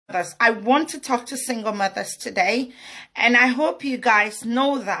I want to talk to single mothers today, and I hope you guys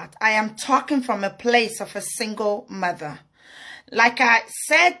know that I am talking from a place of a single mother. Like I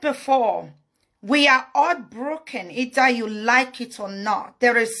said before, we are all broken, either you like it or not.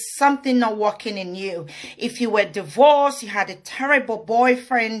 There is something not working in you. If you were divorced, you had a terrible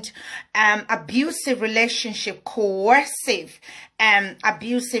boyfriend, abusive relationship, coercive,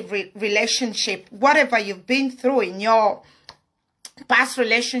 abusive relationship, whatever you've been through in your past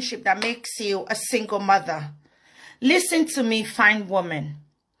relationship that makes you a single mother. Listen to me, fine woman.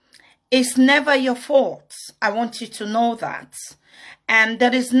 It's never your fault. I want you to know that. And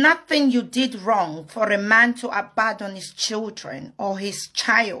there is nothing you did wrong for a man to abandon his children or his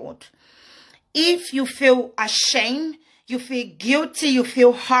child. If you feel ashamed, you feel guilty, you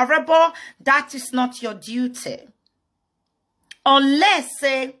feel horrible, that is not your duty. Unless,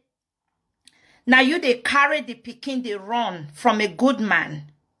 say, now you they carry the pikin they run from a good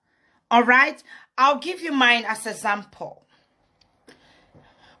man. All right? I'll give you mine as example.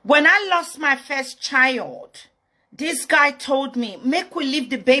 When I lost my first child, this guy told me, make we leave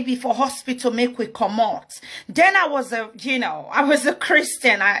the baby for hospital, make we come out. Then I was a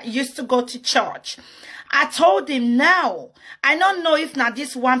Christian. I used to go to church. I told him, no, I don't know if now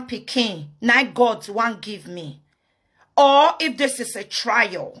this one pikin, now God won't give me. Or if this is a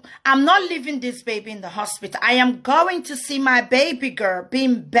trial, I'm not leaving this baby in the hospital. I am going to see my baby girl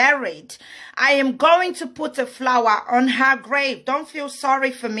being buried. I am going to put a flower on her grave. Don't feel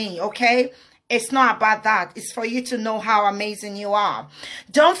sorry for me, okay? It's not about that. It's for you to know how amazing you are.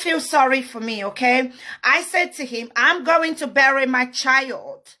 Don't feel sorry for me, okay? I said to him, I'm going to bury my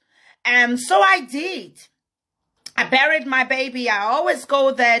child. And so I did. I buried my baby. I always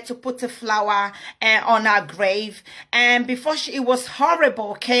go there to put a flower on her grave. And before it was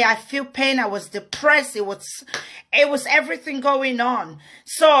horrible, okay? I feel pain. I was depressed. It was everything going on.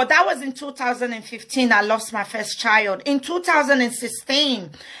 So that was in 2015. I lost my first child. In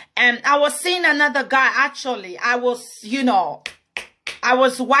 2016, I was seeing another guy. Actually, I was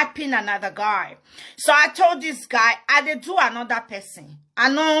wiping another guy. So I told this guy, I did do another person.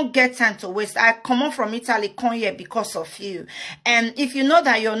 I don't get time to waste. I come on from Italy, come here because of you. And if you know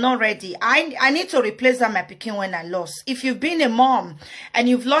that you're not ready, I need to replace that my pikin when I lost. If you've been a mom and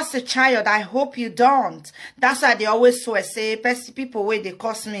you've lost a child, I hope you don't. That's why they always say, people where they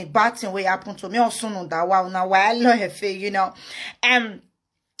cost me, bad thing will happen to me. Also know that wow, now why I love her, you know. And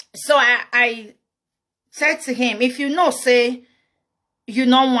so I said to him, if you know, say, you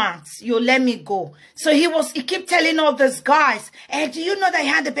don't want, you let me go. So he kept telling all these guys, hey, do you know that he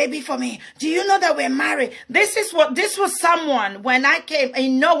had a baby for me? Do you know that we're married? This was someone, when I came,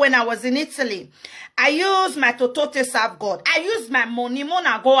 when I was in Italy, I used my totote serve God. I used my money,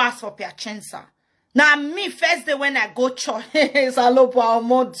 go ask for Piacenza. Now me, first day when I go church, first day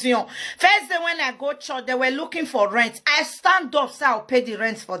when I go church, they were looking for rent. I stand up, so I'll pay the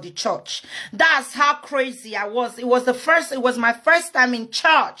rent for the church. That's how crazy I was. It was my first time in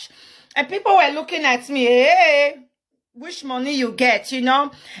church. And people were looking at me, hey, which money you get, you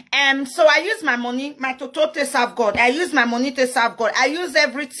know? And so I use my money, my toto to serve God. I use my money to serve God. I use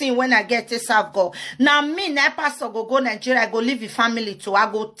everything when I get to serve God. Now me, na pastor go Nigeria, I go leave the family too.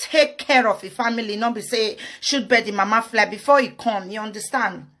 I go take care of the family. Not be say, should bet the mama fly before he come. You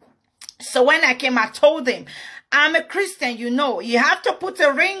understand? So when I came, I told him, I'm a Christian, you know. You have to put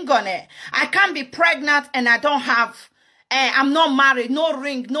a ring on it. I can't be pregnant and I don't have... I'm not married, no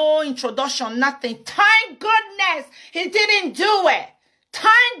ring, no introduction, nothing. Thank goodness he didn't do it.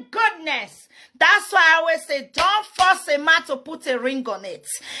 Thank goodness. That's why I always say, don't force a man to put a ring on it.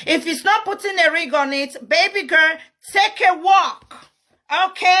 If he's not putting a ring on it, baby girl, take a walk.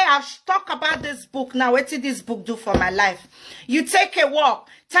 Okay, I'll talk about this book now. What did this book do for my life? You take a walk.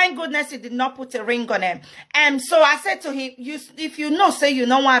 Thank goodness he did not put a ring on him. And so I said to him, if you know, say you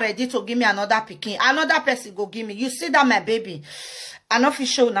no one ready to give me another pikin, another person go give me. You see that my baby? An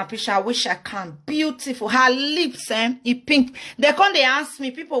official na picture, I wish I can. Beautiful. Her lips, he pink. They come, they ask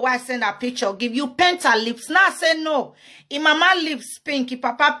me, people why I send a picture, give you paint her lips. Now I say no. If mama lips pink, if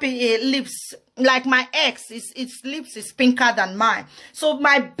papa lips, like my ex, its lips is pinker than mine. So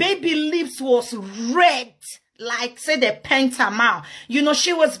my baby lips was red. Like, say they paint her mouth. You know,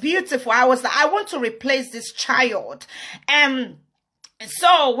 she was beautiful. I was like, I want to replace this child. And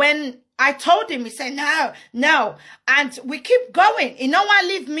so when I told him, he said, no. And we keep going. You know what,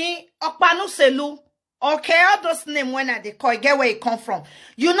 leave me, Okpanu Selu. Okay, all those names when they call, get where it come from.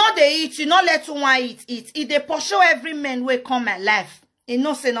 You know they eat, you know let one eat. If they pursue every man will come and laugh. You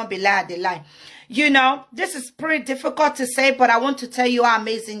know say not be lie, they lie. You know, this is pretty difficult to say, but I want to tell you how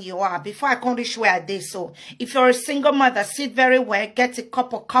amazing you are before I can reach where I did. So if you're a single mother, sit very well, get a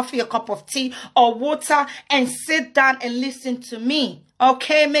cup of coffee, a cup of tea or water, and sit down and listen to me.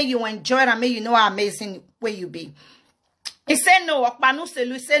 Okay, may you enjoy it and may you know how amazing where you be. He said no,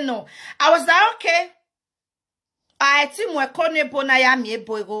 he said no. I was like, okay. I think we kone bona ya mi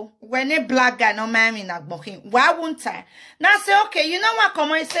ebogo. When a black guy no man in agboking. Why won't I? Now I say, okay, you know what? Come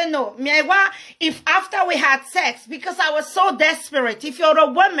on, say no. If after we had sex, because I was so desperate, if you're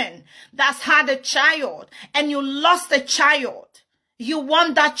a woman that's had a child and you lost a child, you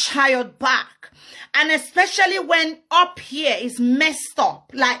want that child back. And especially when up here is messed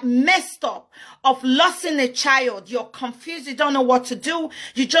up, like messed up of losing a child. You're confused. You don't know what to do.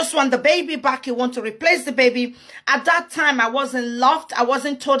 You just want the baby back. You want to replace the baby. At that time, I wasn't loved. I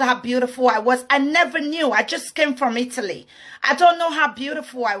wasn't told how beautiful I was. I never knew. I just came from Italy. I don't know how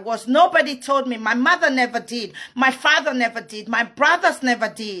beautiful I was. Nobody told me. My mother never did. My father never did. My brothers never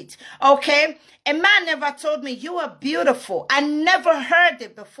did. Okay? A man never told me you are beautiful. I never heard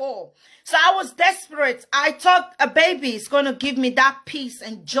it before. So I was desperate. I thought a baby is going to give me that peace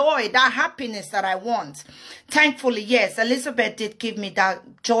and joy, that happiness that I want. Thankfully, yes, Elizabeth did give me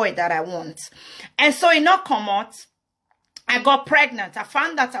that joy that I want. And so in Okomot, I got pregnant. I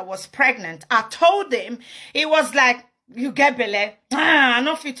found that I was pregnant. I told him, it was like, you get belle. I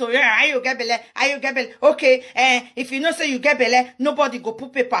no fit to, yeah, you get belle. You get belle. Okay, if you know say you get belle, nobody go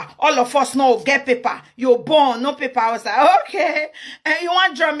put paper. All of us know get paper. You're born, no paper. I was like, okay. You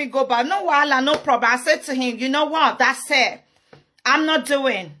want draw me go back? No wahala, no problem. I said to him, you know what? That's it. I'm not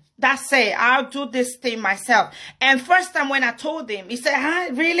doing. That's it. I'll do this thing myself. And first time when I told him, he said,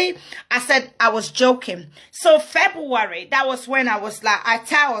 huh, really? I said, I was joking. So February, that was when I was like, I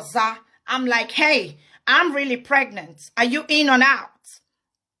tell Za, I'm like, hey, I'm really pregnant. Are you in or out?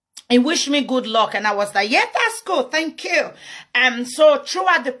 He wished me good luck. And I was like, yeah, that's good. Thank you. So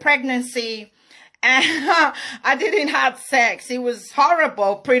throughout the pregnancy, I didn't have sex. It was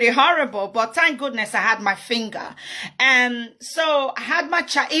horrible, pretty horrible. But thank goodness I had my finger. So I had my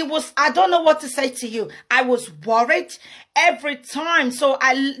child. It was, I don't know what to say to you. I was worried every time. So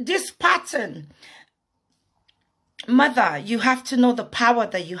this pattern, mother, you have to know the power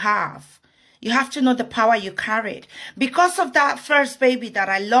that you have. You have to know the power you carried. Because of that first baby that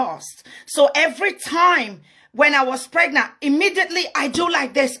I lost. So every time when I was pregnant, immediately I do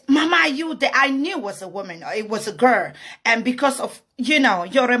like this. Mama, are you there? I knew it was a woman. It was a girl. And because of, you know,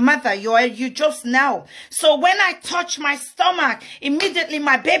 you're a mother. You just know. So when I touch my stomach, immediately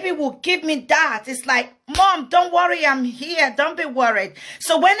my baby will give me that. It's like, Mom, don't worry. I'm here. Don't be worried.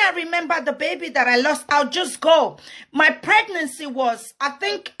 So when I remember the baby that I lost, I'll just go. My pregnancy was, I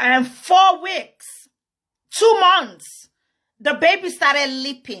think, 4 weeks, 2 months. The baby started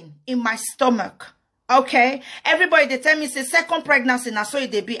leaping in my stomach. Okay, everybody they tell me it's a second pregnancy now, so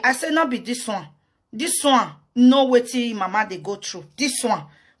it be. I say not be this one. This one, no waiting, mama they go through. This one,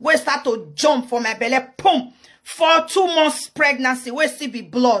 we start to jump for my belly, boom. For 2 months pregnancy, we still be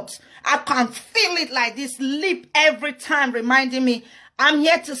blood. I can feel it like this leap every time, reminding me I'm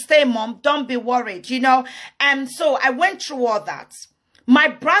here to stay, Mom. Don't be worried, you know. And so I went through all that. My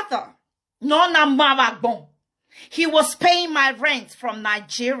brother, he was paying my rent from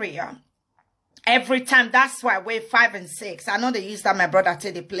Nigeria. Every time, that's why I weigh 5 and 6. I know they use that my brother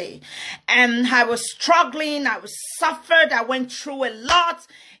till they play. And I was struggling. I was suffered. I went through a lot.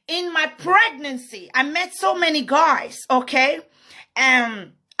 In my pregnancy, I met so many guys, okay?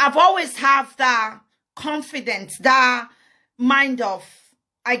 I've always had that confidence, that mind of,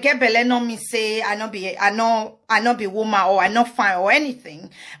 I get belle no me say, I not be woman or I not fine or anything.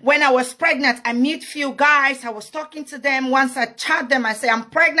 When I was pregnant, I meet few guys. I was talking to them. Once I chat them, I say,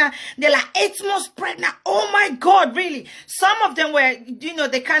 I'm pregnant. They're like, 8 months pregnant. Oh my God, really? Some of them were, you know,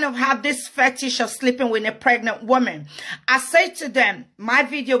 they kind of have this fetish of sleeping with a pregnant woman. I say to them, my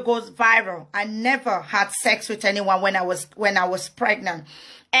video goes viral. I never had sex with anyone when I was pregnant.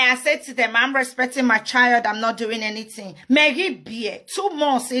 And I said to them, I'm respecting my child. I'm not doing anything. Maybe be 2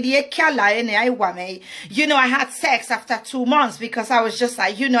 months. You know, I had sex after 2 months because I was just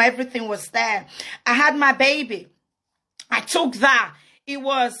like, you know, everything was there. I had my baby. I took that. It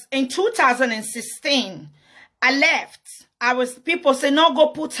was in 2016. I left. People say, no, go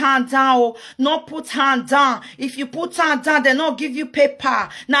put her down. No, put her down. If you put her down, they not give you paper.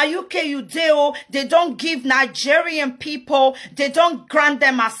 Now, UK, they don't give Nigerian people, they don't grant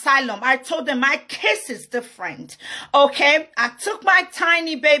them asylum. I told them my case is different. Okay. I took my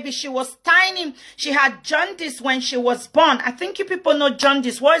tiny baby. She was tiny. She had jaundice when she was born. I think you people know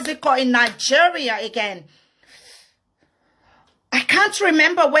jaundice. What is it called in Nigeria again? I can't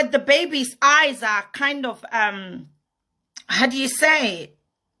remember what the baby's eyes are kind of, how do you say,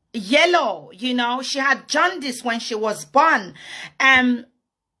 yellow, you know. She had jaundice when she was born.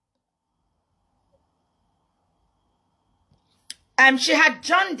 She had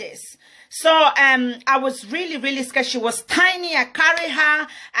jaundice. So, I was really, really scared. She was tiny. I carry her.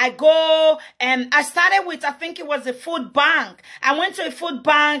 I go, I started with, I think it was a food bank. I went to a food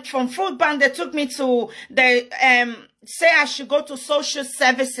bank. From food bank, they took me to the, say I should go to social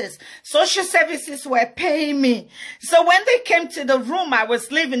services. Social services were paying me. So when they came to the room I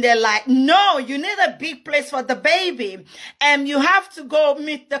was living, they're like, no, you need a big place for the baby. And you have to go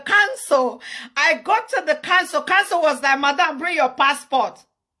meet the council. I got to the council. Council was like, madam, bring your passport.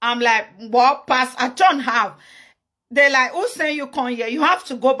 I'm like, what pass? I don't have. They're like, who saying you come here? You have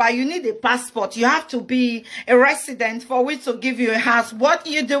to go by. You need a passport. You have to be a resident for we to give you a house. What are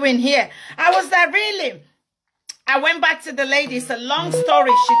you doing here? I was like, really? I went back to the lady. It's a long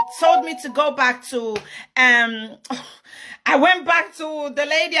story. She told me to go back to, I went back to the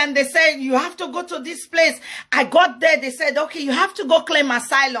lady and they said, you have to go to this place. I got there. They said, okay, you have to go claim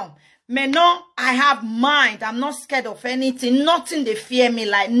asylum. Me no, I have mind. I'm not scared of anything. Nothing they fear me,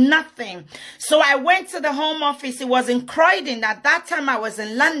 like nothing. So I went to the Home Office. It was in Croydon. At that time, I was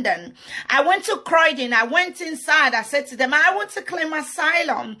in London. I went to Croydon. I went inside. I said to them, I want to claim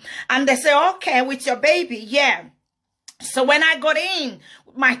asylum. And they said, okay, with your baby. Yeah. So when I got in,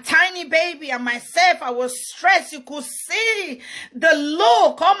 my tiny baby and myself, I was stressed. You could see the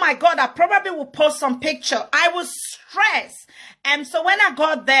look. Oh my God, I probably will post some picture. I was stressed. And so when I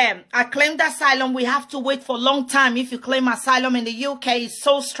got there, I claimed asylum. We have to wait for a long time. If you claim asylum in the UK, it's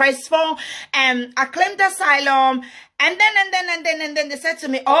so stressful. And I claimed asylum. And then they said to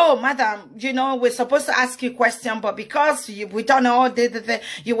me, oh, madam, you know, we're supposed to ask you a question, but because we don't know,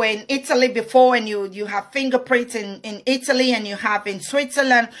 you were in Italy before and you have fingerprints in Italy and you have in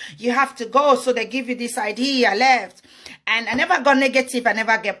Switzerland, you have to go. So they give you this ID. I left. And I never got negative. I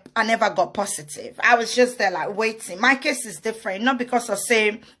never got positive. I was just there like waiting. My case is different. Not because of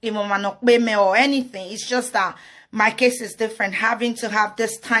saying or anything. It's just that my case is different. Having to have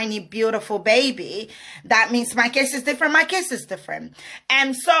this tiny, beautiful baby, that means my case is different. My case is different.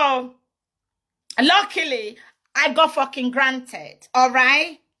 And so, luckily, I got fucking granted, all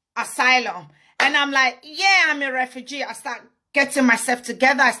right? Asylum. And I'm like, yeah, I'm a refugee. I start getting myself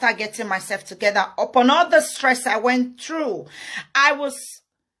together. Upon all the stress I went through, I was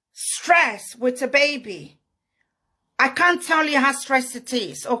stressed with a baby. I can't tell you how stressed it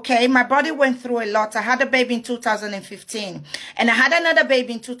is, okay? My body went through a lot. I had a baby in 2015, and I had another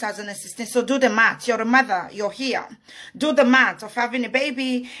baby in 2016. So do the math. You're a mother. You're here. Do the math of having a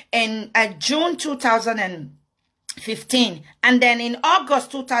baby in June 2015. And then in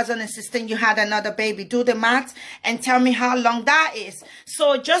August 2016, you had another baby. Do the math and tell me how long that is.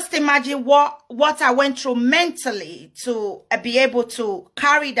 So just imagine what I went through mentally to be able to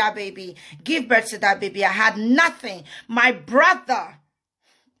carry that baby, give birth to that baby. I had nothing. My brother,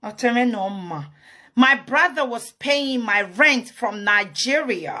 my brother was paying my rent from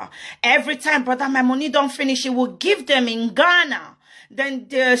Nigeria. Every time, brother, my money don't finish, he will give them in Ghana. Then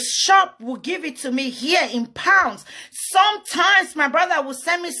the shop will give it to me here in pounds. Sometimes my brother will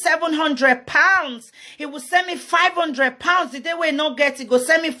send me 700 pounds. He will send me 500 pounds. The day we not get it, go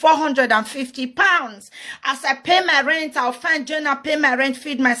send me 450 pounds. As I pay my rent, I'll find Jonah, pay my rent,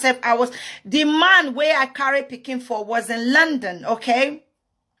 feed myself. The man where I carry picking for was in London, okay?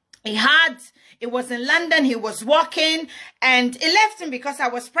 It was in London. He was working and he left him because I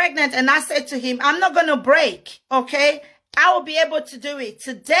was pregnant. And I said to him, I'm not going to break, okay? I will be able to do it.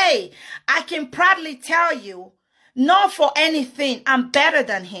 Today, I can proudly tell you, not for anything, I'm better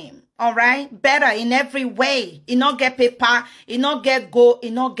than him. All right? Better in every way. He not get paper, he not get go, he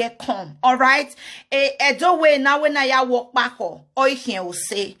not get come. All right? Don't way now when I walk back or he will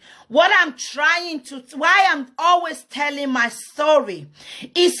say. What I'm trying to, why I'm always telling my story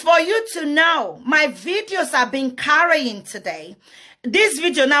is for you to know my videos I've been carrying today. This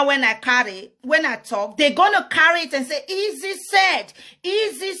video now, when I talk, they're going to carry it and say, Izzy said,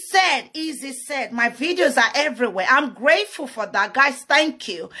 Izzy said, Izzy said. My videos are everywhere. I'm grateful for that, guys. Thank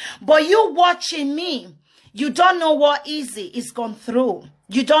you. But you watching me, you don't know what Izzy is gone through.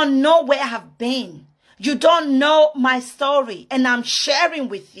 You don't know where I have been. You don't know my story, and I'm sharing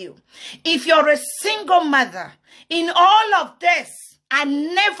with you. If you're a single mother, in all of this, I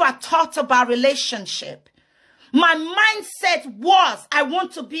never thought about relationship. My mindset was, I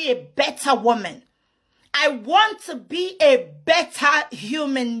want to be a better woman. I want to be a better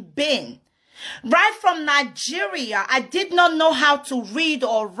human being. Right from Nigeria, I did not know how to read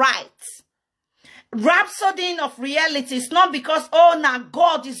or write. Rhapsody of reality is not because, oh, now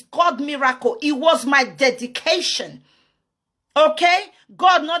God is God miracle. It was my dedication. Okay?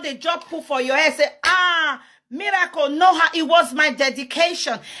 God not a job put for your head. Say, miracle. No, it was my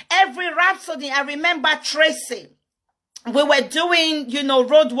dedication. Every rhapsody, I remember Tracy. We were doing,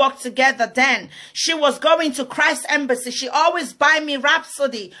 road work together then. She was going to Christ Embassy. She always buy me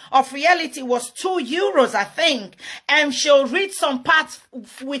Rhapsody of Reality. Was €2, I think. And she'll read some parts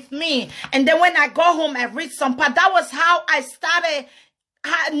with me. And then when I go home, I read some part. That was how I started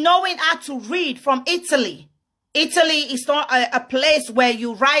knowing how to read from Italy. Italy is not a place where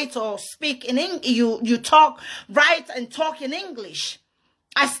you write or speak in English. You write and talk in English.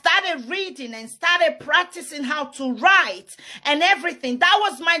 I started reading and started practicing how to write and everything. That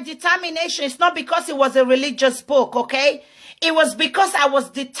was my determination. It's not because it was a religious book, okay? It was because I was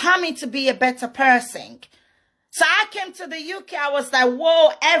determined to be a better person. So I came to the UK. I was like,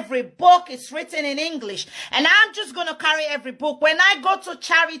 whoa, every book is written in English. And I'm just going to carry every book. When I go to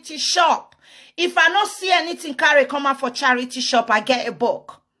charity shop, if I don't see anything come out for charity shop, I get a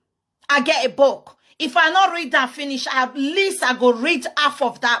book. I get a book. If I not read and finish, at least I go read half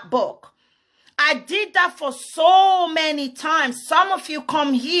of that book. I did that for so many times. Some of you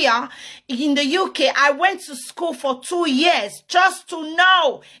come here in the UK. I went to school for 2 years just to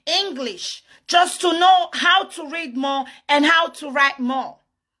know English, just to know how to read more and how to write more.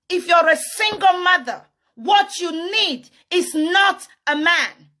 If you're a single mother, what you need is not a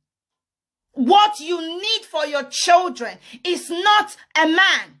man. What you need for your children is not a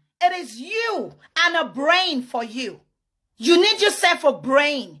man. It is you and a brain for you. You need yourself a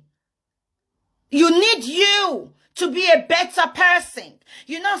brain. You need you to be a better person.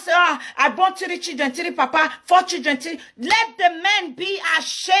 You know, say, I brought 3 children, 3 papa, 4 children, 3. Let the men be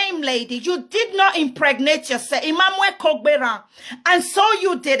ashamed, lady. You did not impregnate yourself. And so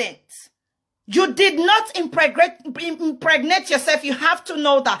you didn't. You did not impregnate yourself. You have to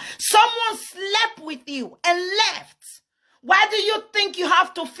know that. Someone slept with you and left. Why do you think you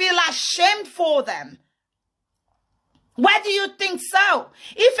have to feel ashamed for them? Why do you think so?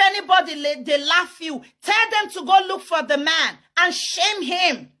 If anybody, they laugh you, tell them to go look for the man and shame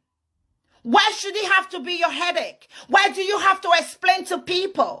him. Why should he have to be your headache? Why do you have to explain to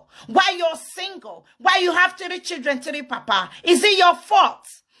people why you're single? Why you have 3 children, 3 papa? Is it your fault?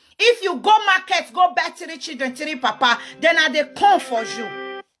 If you go market, go back to 3 children, 3 papa, then are they come for you?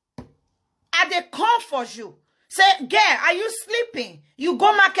 Are they come for you? Say, girl, are you sleeping? You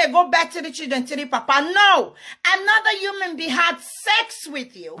go market, go back to the children, to the papa. No. Another human being had sex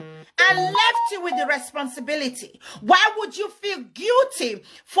with you and left you with the responsibility. Why would you feel guilty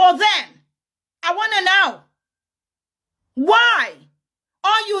for them? I want to know. Why?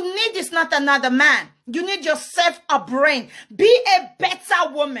 All you need is not another man. You need yourself a brain. Be a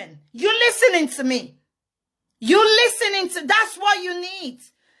better woman. You listening to me? You listening to, that's what you need.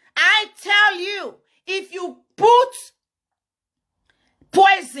 I tell you, if you put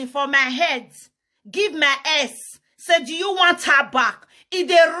poison for my head, give my ass, say, do you want her back? If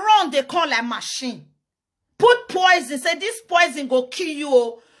they run, they call like machine. Put poison, say, this poison go kill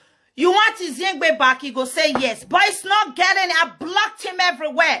you. You want his Yengbe back, he go say yes. But it's not getting it. I blocked him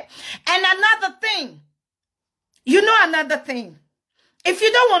everywhere. And another thing, you know another thing. If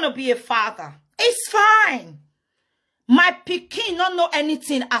you don't want to be a father, it's fine. My pikin don't know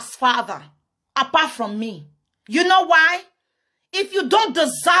anything as father, apart from me. You know why? If you don't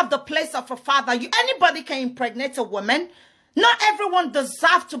deserve the place of a father, anybody can impregnate a woman. Not everyone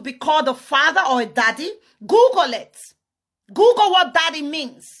deserves to be called a father or a daddy. Google it. Google what daddy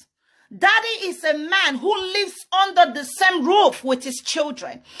means. Daddy is a man who lives under the same roof with his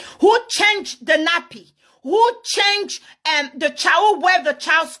children, who changed the nappy, who changed the child, who wear the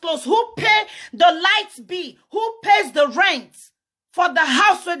child's clothes, who pay the lights bill, who pays the rent for the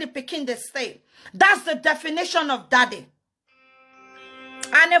house where the pikin they stay. That's the definition of daddy.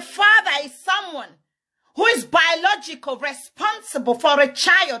 And a father is someone who is biological, responsible for a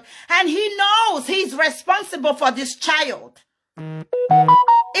child, and he knows he's responsible for this child.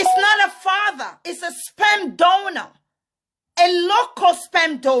 It's not a father, it's a sperm donor, a local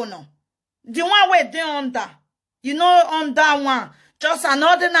sperm donor. The one where they under, you know, on that one, just an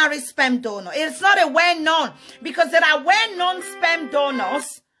ordinary sperm donor. It's not a well-known, because there are well-known sperm donors.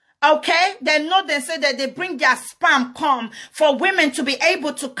 Okay, they know, they say that they bring their sperm come for women to be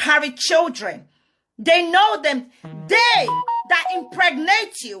able to carry children. They know them. They that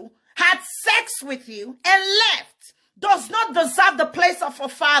impregnate you, had sex with you, and left, does not deserve the place of a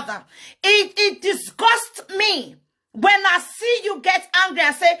father. It disgusts me when I see you get angry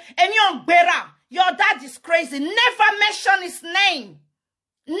and say, Izzy Ogbeide, your dad is crazy. Never mention his name.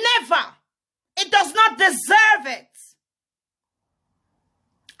 Never. It does deserve it.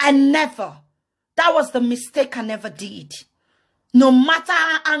 That was the mistake I never did. No matter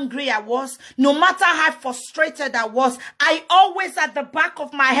how angry I was, no matter how frustrated I was, I always at the back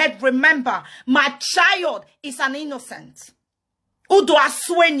of my head remember, my child is an innocent. Udo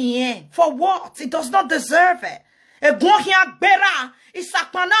asweni for what? It does not deserve it. For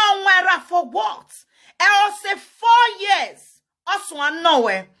what? I'll say 4 years. Also, I know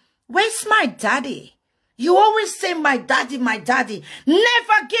it. Where's my daddy? You always say my daddy, my daddy.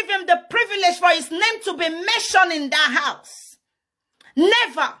 Never give him the privilege for his name to be mentioned in that house.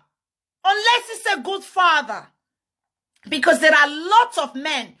 Never. Unless he's a good father. Because there are lots of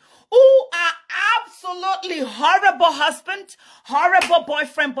men who are absolutely horrible husband, horrible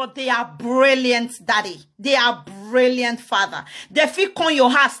boyfriend, but they are brilliant daddy. They are brilliant father. They fit on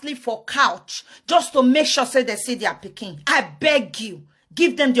your house, sleep for couch, just to make sure say they see their pikin. I beg you,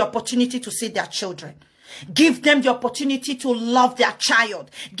 give them the opportunity to see their children. Give them the opportunity to love their child.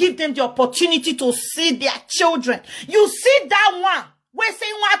 Give them the opportunity to see their children. You see that one, we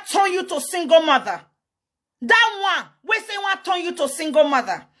say want to turn you to single mother. That one, we say want to turn you to single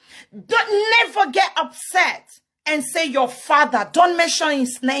mother. Don't never get upset and say your father. Don't mention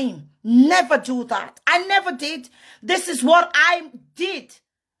his name. Never do that. I never did. This is what I did.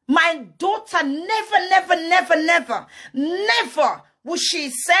 My daughter never would she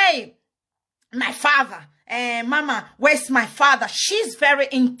say, my father, mama, where's my father? She's very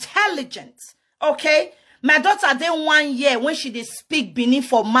intelligent. Okay? My daughter did 1 year when she did speak beneath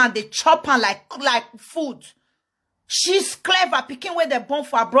for man, they chop her like food. She's clever, picking where they're born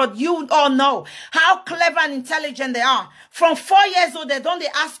for abroad. You all know how clever and intelligent they are. From 4 years old, they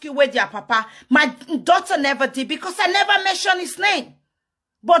ask you where their papa. My daughter never did because I never mentioned his name.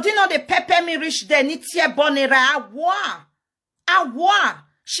 But you know, they pepper me reach there. Nitia bonera awa.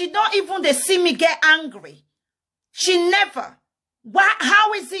 She don't even they see me get angry. She never. Why?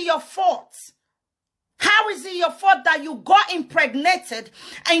 How is it your fault? How is it your fault that you got impregnated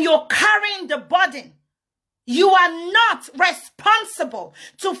and you're carrying the burden? You are not responsible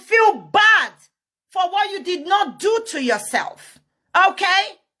to feel bad for what you did not do to yourself.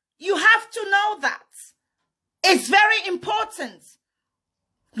 Okay? You have to know that. It's very important.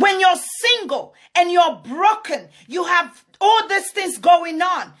 When you're single and you're broken, you have all these things going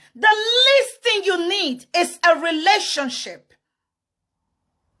on. The least thing you need is a relationship.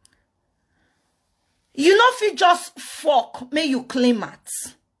 You know, if you just fuck, may you claim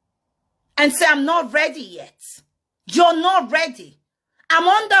it. And say, I'm not ready yet. You're not ready. I'm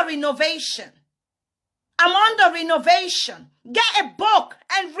under renovation. I'm under renovation. Get a book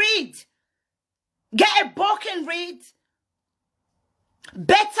and read. Get a book and read.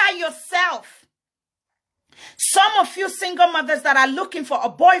 Better yourself. Some of you single mothers that are looking for a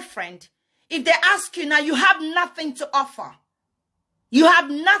boyfriend, if they ask you now, you have nothing to offer. You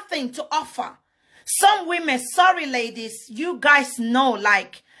have nothing to offer. Some women, sorry ladies, you guys know,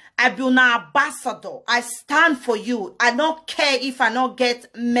 like, I be an ambassador. I stand for you. I don't care if I don't get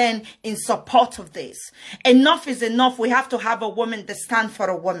men in support of this. Enough is enough. We have to have a woman that stand for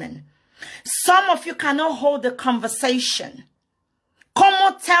a woman. Some of you cannot hold a conversation. Come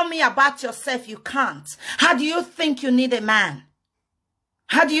on, tell me about yourself. You can't. How do you think you need a man?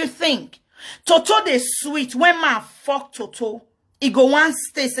 How do you think? Toto de sweet. When man fuck Toto, he go one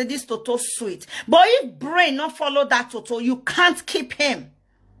stay, say this Toto sweet. But if brain not follow that Toto, you can't keep him.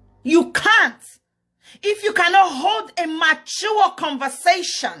 You can't. If you cannot hold a mature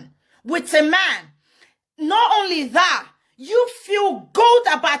conversation with a man, not only that, you feel good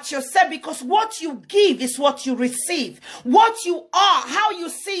about yourself because what you give is what you receive. What you are, how you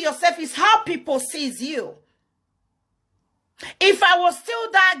see yourself is how people sees you. If I was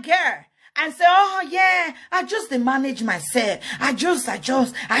still that girl and say, oh yeah, I just manage myself. I just,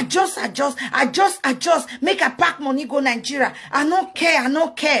 make a pack money, go Nigeria. I don't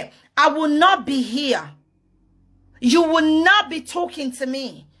care. I will not be here. You will not be talking to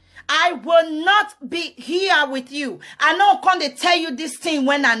me. I will not be here with you. I know can't tell you this thing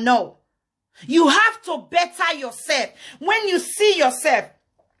when I know. You have to better yourself. When you see yourself,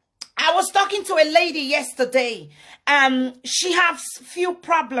 I was talking to a lady yesterday. She has few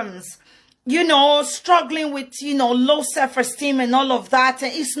problems. You know, struggling with, low self-esteem and all of that.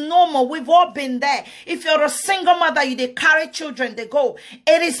 And it's normal. We've all been there. If you're a single mother, they carry children, they go.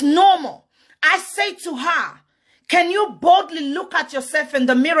 It is normal. I say to her, can you boldly look at yourself in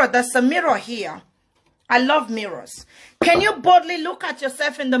the mirror? There's a mirror here. I love mirrors. Can you boldly look at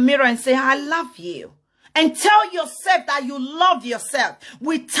yourself in the mirror and say, I love you? And tell yourself that you love yourself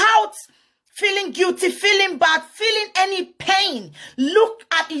without feeling guilty, feeling bad, feeling any pain, look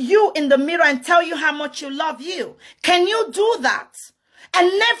at you in the mirror and tell you how much you love you. Can you do that? And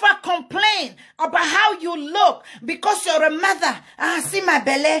never complain about how you look because you're a mother. See my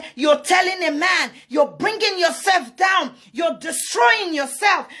belly. You're telling a man. You're bringing yourself down. You're destroying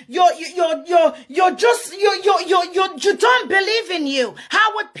yourself. You don't believe in you.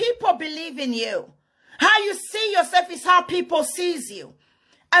 How would people believe in you? How you see yourself is how people sees you.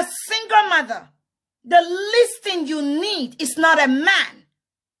 A single mother, the least thing you need is not a man.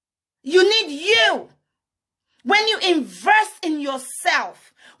 You need you. When you invest in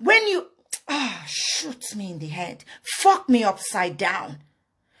yourself, when you, shoot me in the head, fuck me upside down.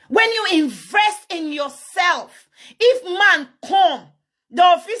 When you invest in yourself, if man come, the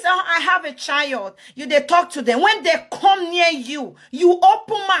officer, I have a child, they talk to them. When they come near you, you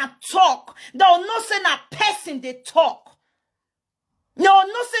open mouth talk. They'll not say a person they talk. No,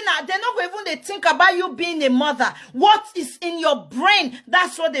 they're not even they think about you being a mother. What is in your brain,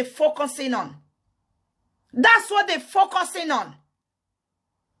 that's what they're focusing on. That's what they're focusing on.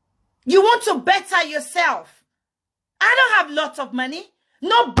 You want to better yourself. I don't have lots of money.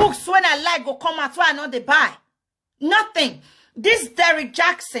 No books when I like go come out where I know they buy. Nothing. This Derek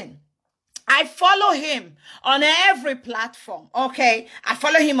Jackson, I follow him on every platform. Okay. I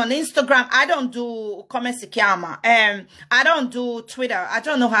follow him on Instagram. I don't do comment sikama. I don't do Twitter. I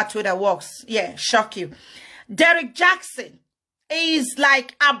don't know how Twitter works. Yeah, shock you. Derek Jackson is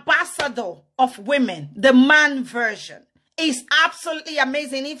like ambassador of women, the man version. Is absolutely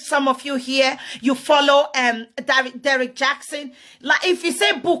amazing. If some of you here, you follow Derek Jackson, like if you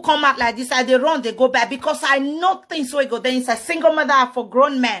say book come out like this, they run, they go back because I know things will go there. It's a single mother for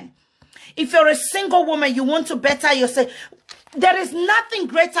grown men. If you're a single woman, you want to better yourself. There is nothing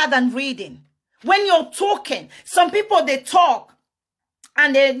greater than reading. When you're talking, some people they talk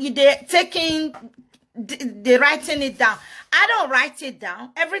and they're writing it down. I don't write it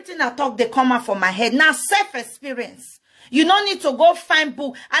down. Everything I talk, they come out from my head. Now, self-experience. You don't need to go find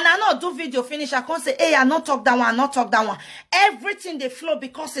book. And I not do video finish. I can't say, hey, I not talk that one, I not talk that one. Everything they flow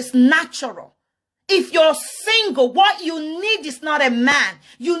because it's natural. If you're single, what you need is not a man.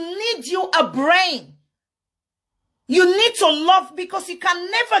 You need you a brain. You need to love because you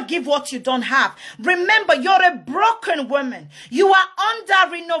can never give what you don't have. Remember, you're a broken woman. You are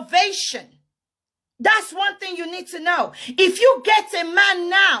under renovation. That's one thing you need to know. If you get a man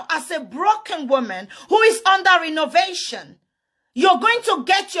now as a broken woman who is under renovation, you're going to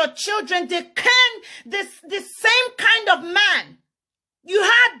get your children the same kind of man you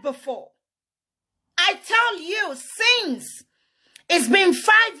had before. I tell you, since it's been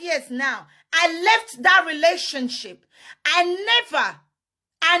 5 years now, I left that relationship. I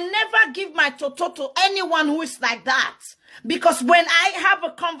never give my toto to anyone who is like that. Because when I have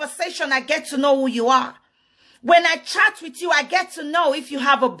a conversation, I get to know who you are. When I chat with you, I get to know if you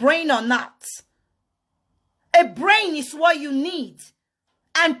have a brain or not. A brain is what you need.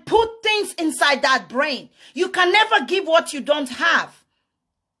 And put things inside that brain. You can never give what you don't have.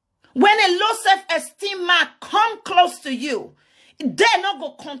 When a low self-esteem man come close to you, they're not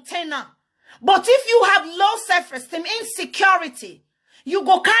go container. But if you have low self-esteem, insecurity, you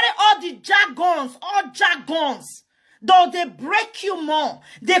go carry all the jargons. Though they break you more,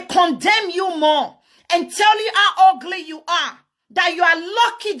 they condemn you more, and tell you how ugly you are, that you are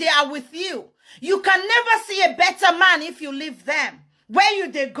lucky they are with you. You can never see a better man if you leave them. Where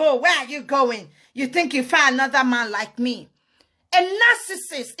you they go? Where are you going? You think you find another man like me? A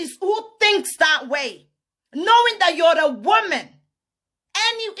narcissist is who thinks that way, knowing that you're a woman.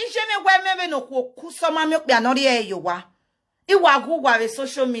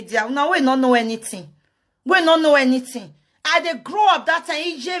 Social media. Now we don't know anything. We don't know anything. I they grow up that time.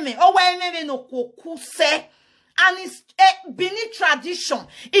 And it's beneath tradition.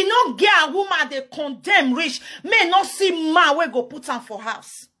 It not get a woman they condemn rich. May not see man we go put on for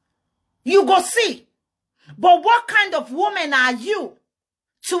house. You go see. But what kind of woman are you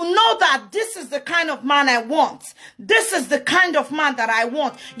to know that this is the kind of man I want? This is the kind of man that I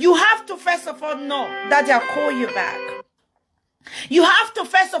want. You have to first of all know that they'll call you back. You have to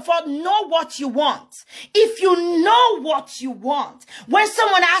first of all know what you want. If you know what you want, when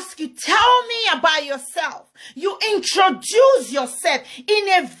someone asks you, tell me about yourself, you introduce yourself in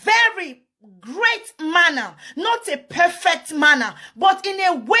a very great manner, not a perfect manner, but in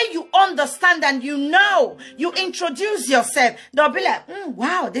a way you understand and you know. You introduce yourself. They'll be like,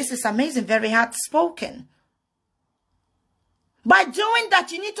 wow, this is amazing, very hard spoken. By doing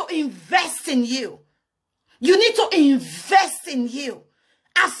that, you need to invest in you. You need to invest in you.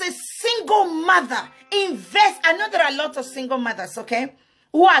 As a single mother, invest. I know there are a lot of single mothers, okay?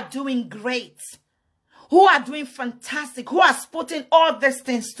 who are doing great, who are doing fantastic, who are putting all these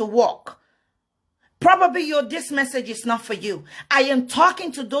things to work. Probably this message is not for you. I am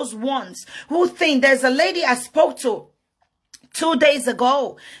talking to those ones who think. There's a lady I spoke to 2 days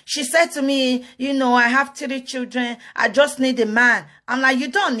ago. She said to me, you know, I have 3 children. I just need a man. I'm like, you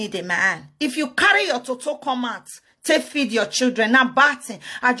don't need a man. If you carry your toto come out, take feed your children, not batting.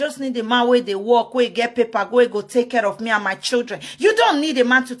 I just need a man where they work, where get paper, where go take care of me and my children. You don't need a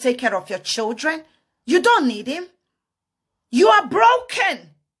man to take care of your children. You don't need him. You are broken.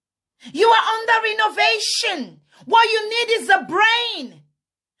 You are under renovation. What you need is a brain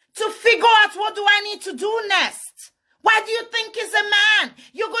to figure out, what do I need to do next? Why do you think he's a man?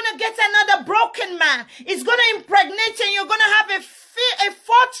 You're going to get another broken man. He's going to impregnate you, and you're going to have a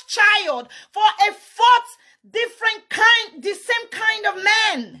fourth child for a fourth different kind, the same kind of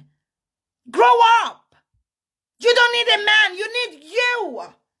man. Grow up. You don't need a man. You need you.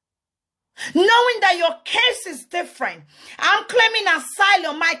 Knowing that your case is different. I'm claiming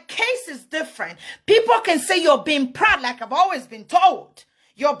asylum. My case is different. People can say you're being proud, like I've always been told.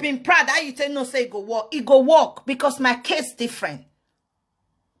 You're being proud. How you say no, say it go walk. It go walk because my case different.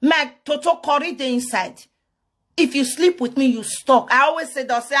 My total corridor inside. If you sleep with me, you stuck. I always say,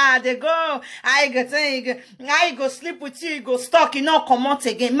 they go, I go sleep with you, you go stuck, you know, come out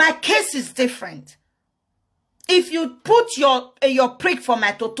again. My case is different. If you put your prick for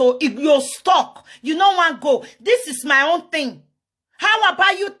my toto, you're stuck. You don't want to go. This is my own thing. How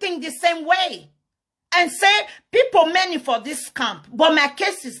about you think the same way? And say, people many for this camp, but my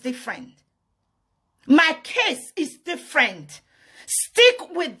case is different. My case is different.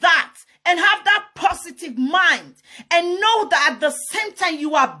 Stick with that and have that positive mind and know that at the same time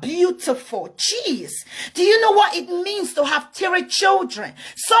you are beautiful. Jeez, do you know what it means to have 3 children?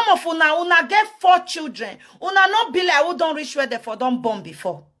 Some of una get 4 children. Una not be like, who don't reach where they for don't born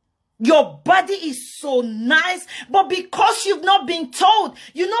before. Your body is so nice, but because you've not been told,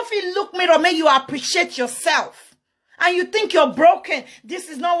 you know, if you look mirror, make you appreciate yourself. And you think you're broken. This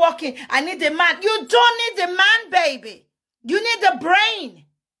is not working. I need a man. You don't need a man, baby. You need a brain.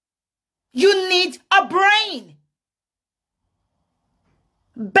 You need a brain.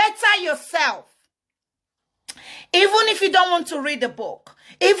 Better yourself. Even if you don't want to read a book,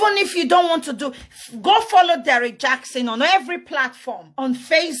 even if you don't want to go follow Derek Jackson on every platform, on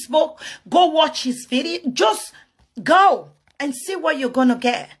Facebook, go watch his video. Just go and see what you're going to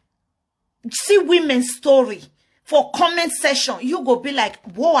get. See women's story. For comment section, you go be like,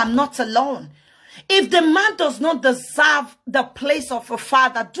 whoa, I'm not alone. If the man does not deserve the place of a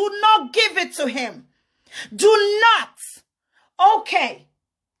father, do not give it to him. Do not. Okay.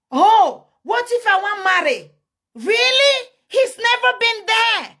 Oh, what if I want to marry? Really? He's never been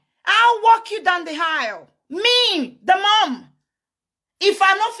there. I'll walk you down the aisle. Me, the mom. If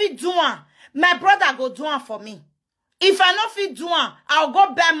I not fit do one, my brother go do one for me. If I not fit do one, I'll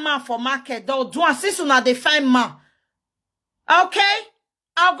go buy man for market. They'll do one since una dey find man. Okay?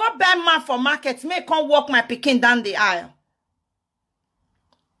 I'll go buy man for market. May come walk my pikin down the aisle.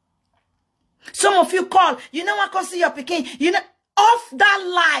 Some of you call, you know what, come see your pikin. You know, off that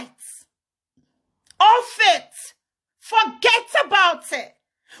light. Off it. Forget about it.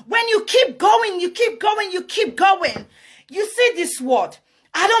 When you keep going, you keep going, you keep going. You see this word.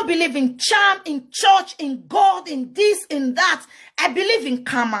 I don't believe in charm, in church, in God, in this, in that. I believe in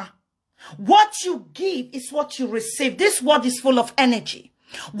karma. What you give is what you receive. This word is full of energy.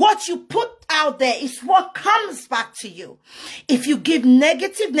 What you put out there is what comes back to you. If you give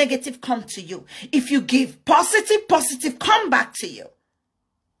negative, negative come to you. If you give positive, positive come back to you.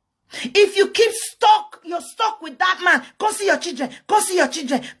 If you keep stuck, you're stuck with that man. Go see your children. Go see your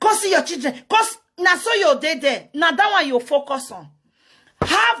children. Go see your children. Now so you're there. Now that one you focus on.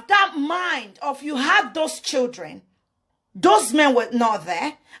 Have that mind of you have those children. Those men were not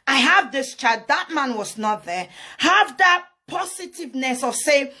there. I have this child. That man was not there. Have that positiveness of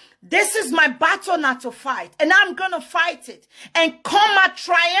say, this is my battle not to fight. And I'm going to fight it. And come out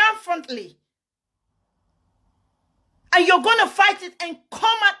triumphantly. And you're going to fight it and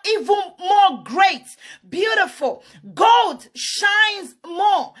come out even more great, beautiful. Gold shines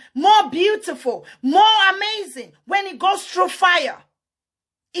more beautiful, more amazing when it goes through fire.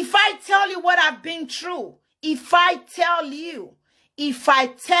 If I tell you what I've been through, if I tell you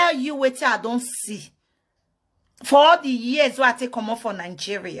what I don't see, for all the years where I take come off for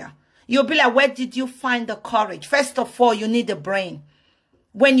Nigeria, you'll be like, where did you find the courage? First of all, you need a brain.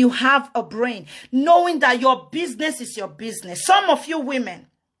 When you have a brain, knowing that your business is your business. Some of you women,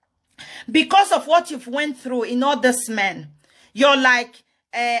 because of what you've went through in all this men, you're like,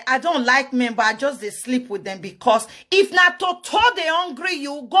 I don't like men, but I just they sleep with them because if not Toto they hungry,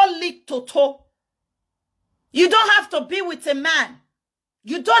 you go lick Toto. You don't have to be with a man.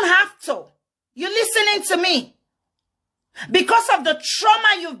 You don't have to. You listening to me? Because of the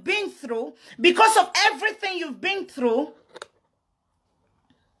trauma you've been through, because of everything you've been through,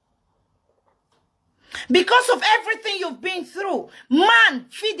 because of everything you've been through, man,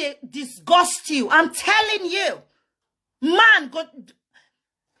 feel they disgust you. I'm telling you, man,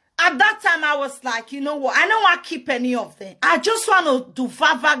 at that time I was like, you know what? I don't want to keep any of them. I just want to do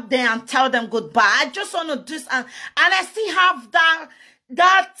vavak there and tell them goodbye. I just want to do this, and I still have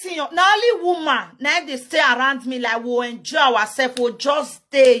that thing. Not only woman, now they stay around me like we'll enjoy ourselves, we'll just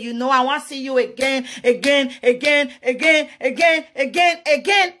stay, you know. I want to see you again, if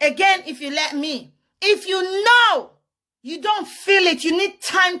you let me. If you know you don't feel it, you need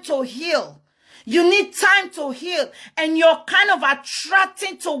time to heal. You need time to heal. And you're kind of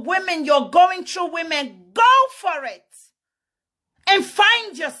attracting to women. You're going through women. Go for it. And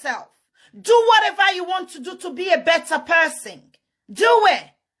find yourself. Do whatever you want to do to be a better person. Do it.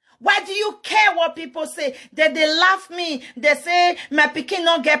 Why do you care what people say? That they laugh me. They say, my pikin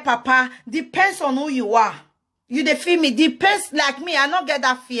not get papa. Depends on who you are. You dey feel me? Depends, like me, I not get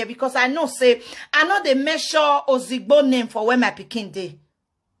that fear because I know, say, I know they measure Ozigbo name for where my pikin dey.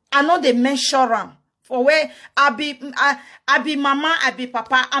 I know they measure them for where I be mama, I be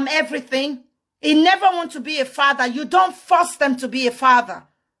papa, I'm everything. He never want to be a father. You don't force them to be a father.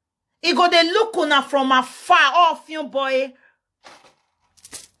 He go they look una from afar, off you boy.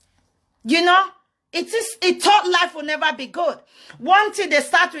 You know? It thought life will never be good. One thing they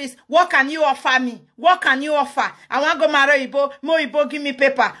start with is, what can you offer me? What can you offer? I want to go marry Ibo. Mo Ibo give me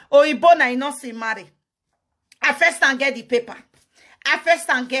paper. Oh, Ibo na not see marry. I first and get the paper. I first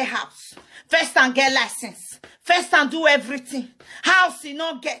and get house. First and get license. First and do everything. House you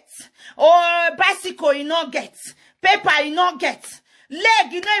not get. Or bicycle you not get. Paper you not get.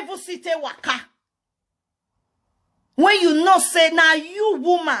 Leg you not even sit a waka. When you know say, now you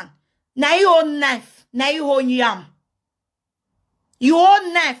woman. Now you own knife, now you own yam. You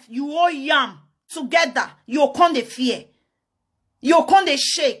own knife, you own yam. Together, you can't de fear. You can't de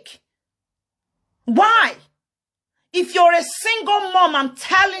shake. Why? If you're a single mom, I'm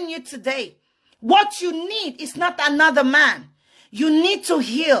telling you today, what you need is not another man. You need to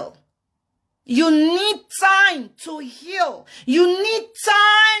heal. You need time to heal. You need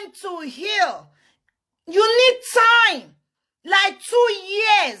time to heal. You need time. Like 2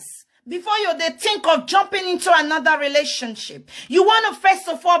 years. Before they think of jumping into another relationship. You want to first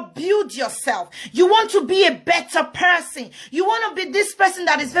of all build yourself. You want to be a better person. You want to be this person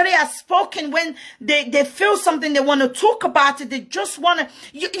that is very outspoken when they feel something, they want to talk about it. They just want to,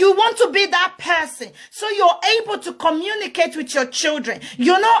 you want to be that person. So you're able to communicate with your children.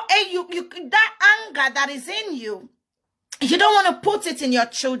 You know, that anger that is in you, you don't want to put it in your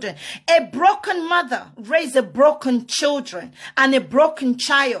children. A broken mother raise a broken children and a broken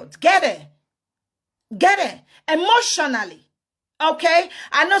child. Get it? Get it? Emotionally. Okay?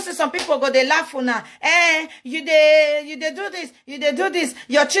 I know some people go, they laugh now. You do this. You do this.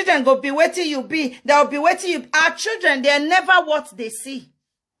 Your children go be waiting you be. They'll be waiting you. Our children, they're never what they see.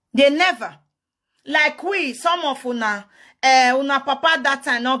 They never. Like we, some of una papa that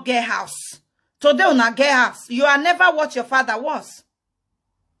time not get house. Today, una get house. You are never what your father was.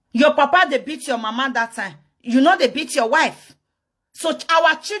 Your papa, they beat your mama that time. You know they beat your wife. So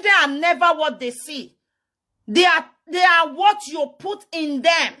our children are never what they see. They are what you put in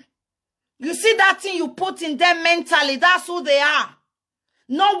them. You see that thing you put in them mentally, that's who they are.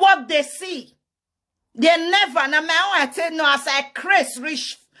 Not what they see. They never. Now, my own, I tell no, as I craze,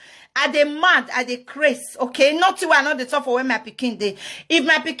 rich. Are they mad? Are they crazy? Okay, not to I know the top for when my pikin dey. If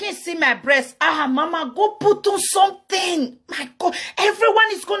my pikin see my breast, mama, go put on something. My God, everyone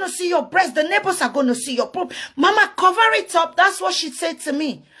is gonna see your breast. The neighbors are gonna see your poop. Mama, cover it up. That's what she said to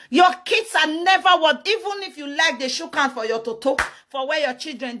me. Your kids are never what, even if you like, they should count for your toto, for where your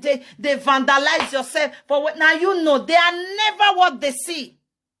children they vandalize yourself. For what now you know they are never what they see.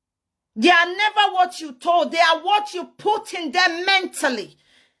 They are never what you told. They are what you put in them mentally.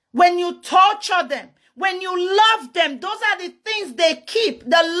 When you torture them, when you love them, those are the things they keep.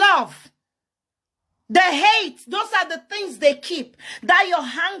 The love, the hate, those are the things they keep. That your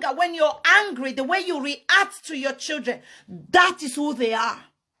anger, when you're angry, the way you react to your children, that is who they are.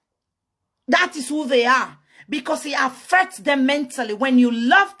 That is who they are. Because it affects them mentally. When you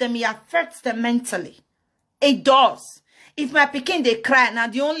love them, it affects them mentally. It does. If my pikin they cry, now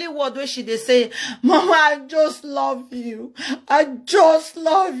the only word where they say, Mama, I just love you. I just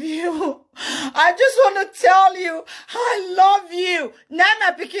love you. I just want to tell you, I love you. Now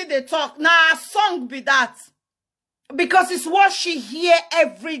my pikin they talk. Now a song be that. Because it's what she hear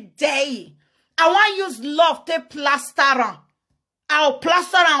every day. I want to use love to plaster her. I'll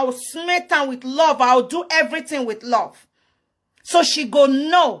plaster her, I'll smite her with love. I'll do everything with love. So she go,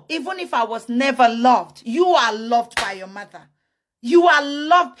 no, even if I was never loved, you are loved by your mother. You are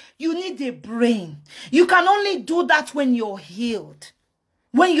loved. You need a brain. You can only do that when you're healed.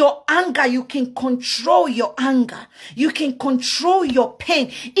 When your anger, you can control your anger. You can control your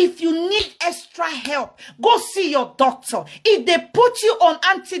pain. If you need extra help, go see your doctor. If they put you on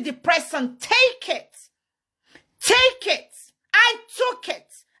antidepressant, take it. Take it. I took it.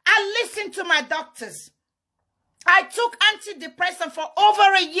 I listened to my doctors. I took antidepressant for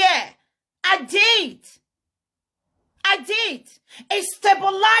over a year. I did. It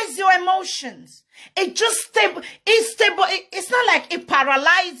stabilizes your emotions. It just it's not like it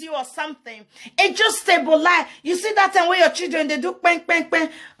paralyzes you or something. It just stabilizes. You see that time where your children, they do bang, bang, bang.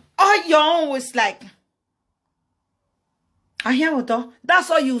 All your own was like, I hear what though. That's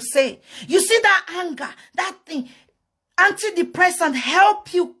all you say. You see that anger, that thing. Antidepressant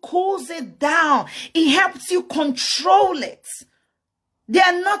help you cool it down. It helps you control it. They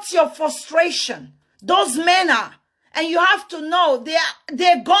are not your frustration. Those men are. And you have to know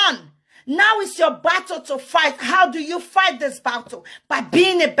they're gone. Now it's your battle to fight. How do you fight this battle? By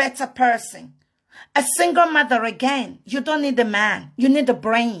being a better person. A single mother again. You don't need a man. You need a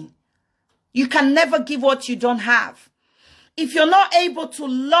brain. You can never give what you don't have. If you're not able to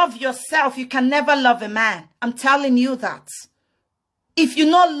love yourself, you can never love a man. I'm telling you that. If you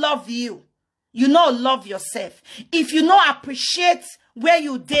not love you not love yourself. If you not appreciate where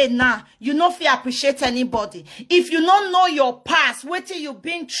you did now, you not feel appreciate anybody. If you don't know your past, what you've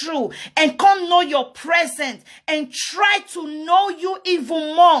been through, and come know your present, and try to know you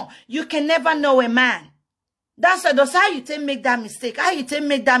even more, you can never know a man. That's how you make that mistake. How you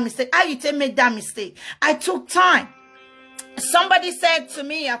make that mistake. How you make that mistake. I took time. Somebody said to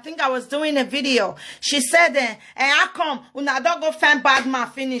me, I think I was doing a video. She said, how come una don't go find bad man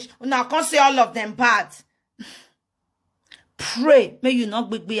finish? Una can't say all of them bad. Pray, may you not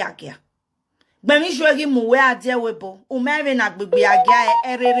be agia.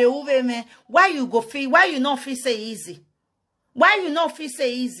 Why you go feel? Why you not feel say easy? Why you not feel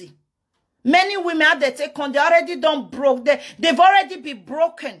say easy? Many women have they take on, they already done broke. They've already been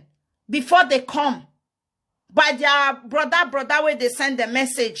broken before they come. By their brother where they send the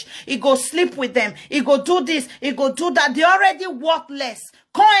message. He go sleep with them. He go do this. He go do that. They already worthless.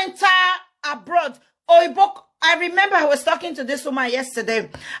 Come enter abroad. I remember I was talking to this woman yesterday.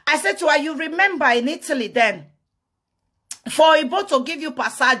 I said to her, you remember in Italy then, for Igbo to give you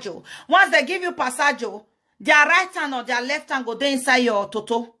passaggio. Once they give you passaggio, their right hand or their left hand go there inside your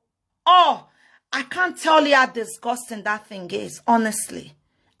toto. Oh, I can't tell you how disgusting that thing is, honestly.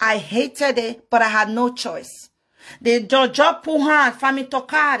 I hated it, but I had no choice. They just pull hand, fammi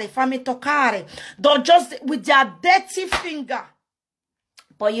toccare. They just with their dirty finger.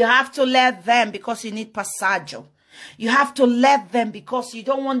 But you have to let them because you need passaggio. You have to let them because you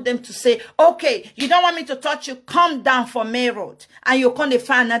don't want them to say, okay, you don't want me to touch you, come down for May Road. And you can't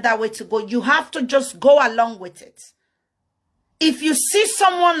find another way to go. You have to just go along with it. If you see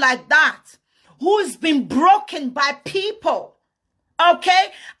someone like that, who has been broken by people, okay,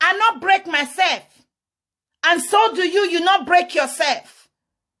 I not break myself. And so do you. You not break yourself.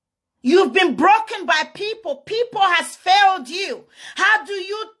 You've been broken by people. People has failed you. How do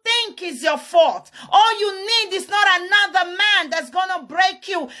you think is your fault? All you need is not another man that's going to break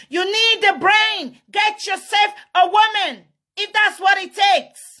you. You need a brain. Get yourself a woman. If that's what it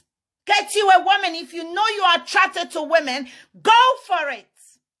takes. Get you a woman. If you know you are attracted to women, go for it.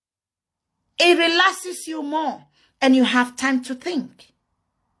 It relaxes you more. And you have time to think.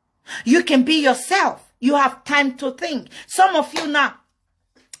 You can be yourself. You have time to think. Some of you now,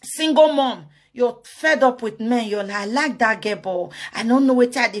 single mom, you're fed up with men. You're like, I like that girl, but I don't know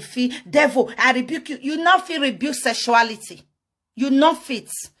what I feel. Devil, I rebuke you. You not feel rebuke sexuality. You not fit.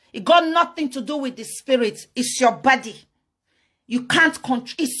 It got nothing to do with the spirit. It's your body. You can't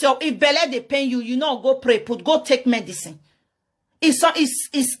control. If belly they pain you, you know, go pray, go take medicine.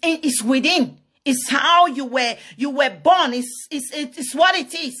 It's within. It's how you were born. It's what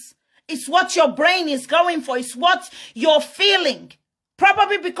it is. It's what your brain is going for. It's what you're feeling.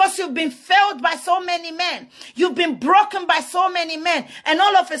 Probably because you've been failed by so many men. You've been broken by so many men. And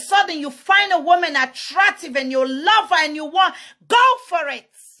all of a sudden you find a woman attractive and you love her and you want. Go for it.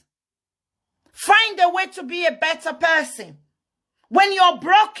 Find a way to be a better person. When you're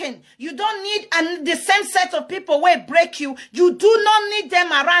broken, you don't need the same set of people who break you. You do not need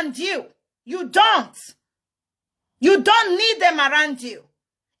them around you. You don't. You don't need them around you.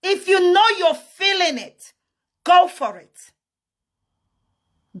 If you know you're feeling it, go for it.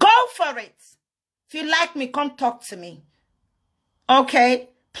 Go for it. If you like me, come talk to me. Okay?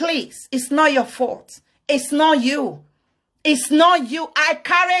 Please. It's not your fault. It's not you. It's not you. I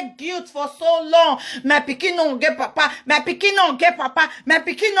carried guilt for so long. My pikin don't get papa. My pikin don't get papa. My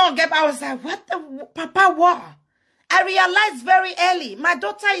pikin don't get. I was like, what the papa? What? I realized very early. My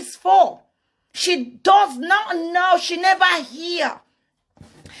daughter is 4. She does not know. She never hear.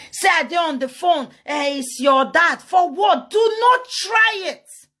 Say I did on the phone. Hey, it's your dad. For what? Do not try it.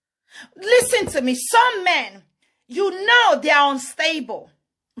 Listen to me. Some men, you know they are unstable,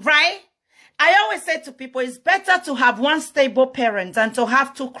 right? I always say to people, it's better to have one stable parent than to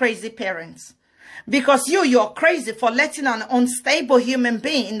have 2 crazy parents. Because you're crazy for letting an unstable human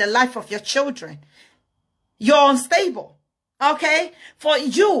being in the life of your children. You're unstable. Okay? For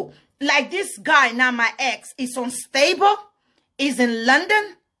you, like this guy, now my ex, is unstable. He's in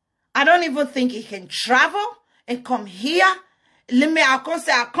London. I don't even think he can travel and come here.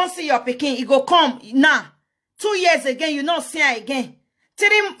 I can't see your Peking. He go come now. 2 years again, you know, see her again.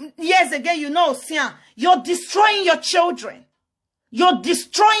 3 years again, you know, see her. You're destroying your children. You're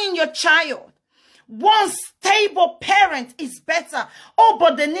destroying your child. One stable parent is better. Oh,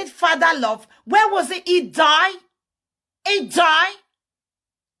 but they need father love. Where was it? He died. He died.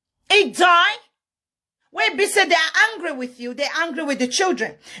 He died. Wait, be said they are angry with you. They're angry with the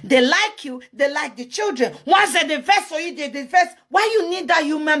children. They like you. They like the children. Once they divest for you, they divest. Why you need that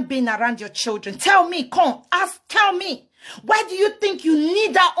human being around your children? Tell me, come, ask, tell me. Why do you think you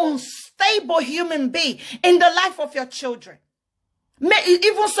need that unstable human being in the life of your children?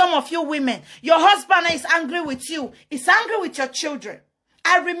 Even some of you women, your husband is angry with you. He's angry with your children.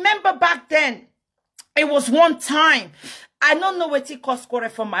 I remember back then, it was one time, I don't know what it caused quarrel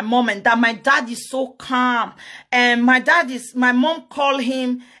from my mom and that my dad is so calm. And my mom called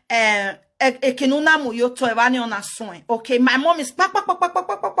him, okay, my mom is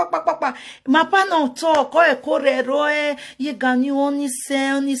my pa no talk,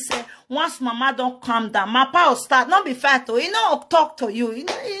 once mama don't calm down, my pa will start, not be fair to, talk to you,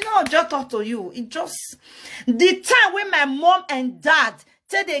 just talk to you. It just, the time when my mom and dad,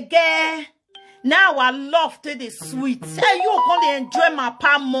 tell the girl, now I love to the sweet. Say you gonna enjoy my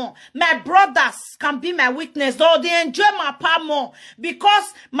pa more. My brothers can be my witness. Though they enjoy my pa more.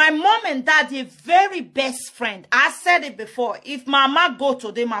 Because my mom and dad are very best friend. I said it before. If mama go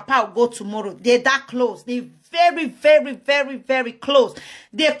today, my pa will go tomorrow. They're that close. They're very, very, very, very close.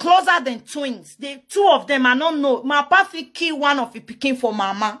 They're closer than twins. They 2 of them, I don't know. My pa will kill one of the picking for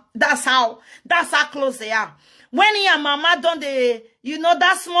mama. That's how close they are. When he and mama don't they,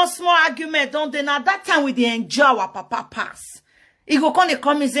 that small argument, don't they? Now that time we dey enjoy our papa pass. He go come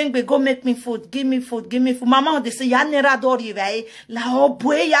Zengbe, go make me food, give me food, give me food. Mama they say, ya nera dori right? La oh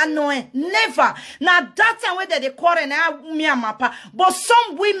boy, ya no never. Now that time when they quarrel now me and my papa. But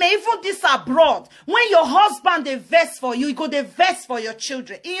some women, even this abroad, when your husband they vest for you, he go they vest for your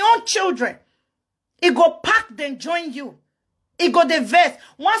children, your own children. He go pack them join you. He go the verse.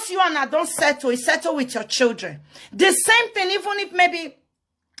 Once you and I don't settle, settle with your children. The same thing, even if maybe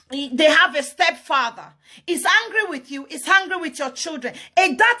they have a stepfather. He's angry with you. He's angry with your children.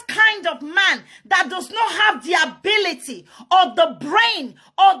 And that kind of man that does not have the ability or the brain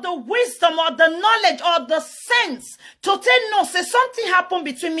or the wisdom or the knowledge or the sense to tell no, say something happened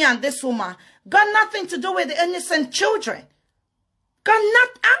between me and this woman. Got nothing to do with the innocent children. Got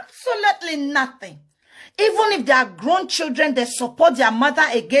absolutely nothing. Even if they are grown children, they support their mother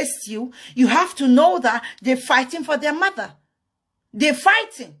against you. You have to know that they're fighting for their mother. They're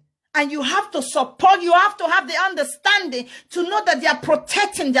fighting. And you have to support, you have to have the understanding to know that they are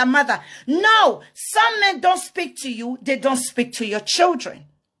protecting their mother. No, some men don't speak to you. They don't speak to your children.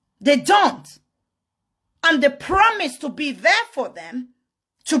 They don't. And they promise to be there for them,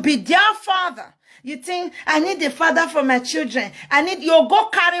 to be their father. You think, I need a father for my children. I need, you go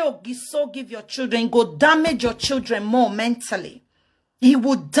carry Ogiso, give your children, go damage your children more mentally. He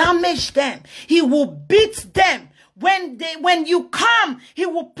will damage them. He will beat them. When you come, he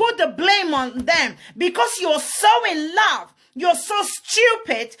will put the blame on them because you're so in love. You're so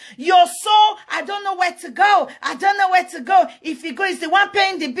stupid. You're so, I don't know where to go. I don't know where to go. If you go, is the one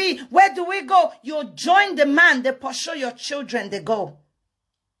paying the bill. Where do we go? You join the man. They pursue your children. They go.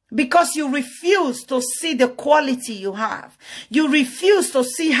 Because you refuse to see the quality you have. You refuse to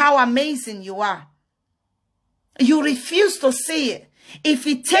see how amazing you are. You refuse to see it. If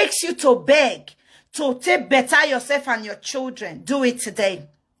it takes you to beg, to take better yourself and your children, do it today.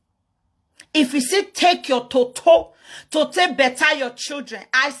 If you say take your toto to take better your children,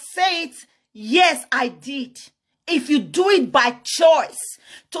 I say it, yes, I did. If you do it by choice,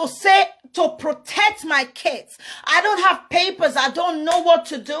 to say, to protect my kids, I don't have papers, I don't know what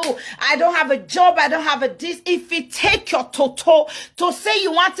to do, I don't have a job, I don't have a this. If you take your toto to say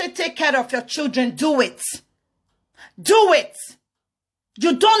you want to take care of your children, do it. Do it.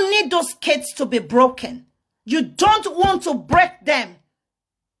 You don't need those kids to be broken. You don't want to break them.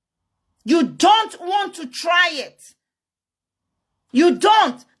 You don't want to try it. You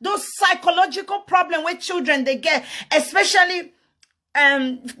don't. Those psychological problems with children they get, especially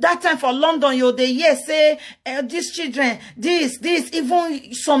that time for London, they say these children, this,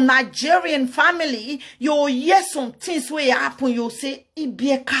 even some Nigerian family, you hear some things where happen, you say,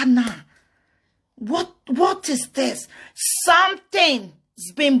 Ibiekana. What is this?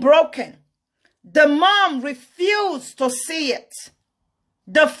 Something's been broken. The mom refused to see it.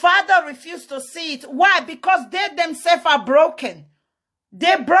 The father refused to see it. Why? Because they themselves are broken.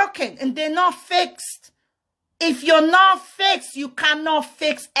 They're broken and they're not fixed. If you're not fixed, you cannot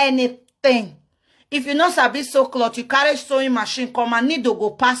fix anything. If you're not sabi sew cloth, you carry sewing machine, come and needle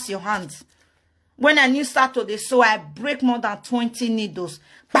go past your hands. When I new start to the sew, I break more than 20 needles.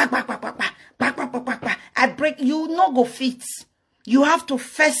 Back. I break, you not go fit. You have to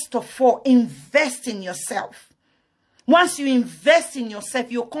first of all invest in yourself. Once you invest in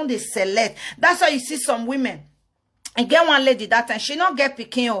yourself, you can't select. That's why you see some women. I get one lady that time, she not get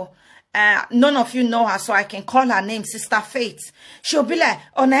pikin. None of you know her, so I can call her name, Sister Faith. She'll be like,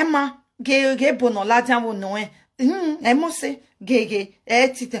 oh, Nema, ge bono ladian wo no Nema say, ge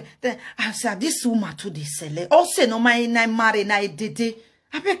I said, this woman to the sele. Also, no my na marry na dede.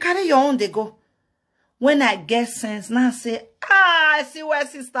 I be carry your own they go. When I get sense, now I say, I see where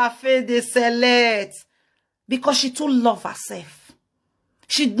Sister Faith they select. Because she too love herself.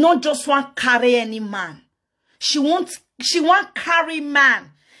 She not just want carry any man. She want carry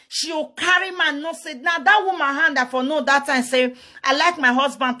man. She will carry man. No say now that woman hand that for no that time say I like my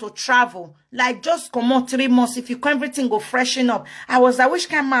husband to travel. Like just come on 3 months. If you come everything go freshen up. I wish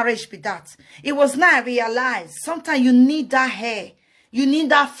kind marriage be that. It was now I realized sometimes you need that hair. You need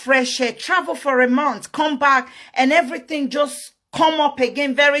that fresh air. Travel for a month. Come back and everything just come up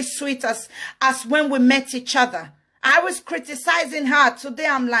again. Very sweet as when we met each other. I was criticizing her. Today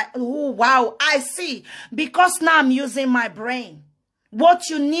I'm like, oh, wow, I see. Because now I'm using my brain. What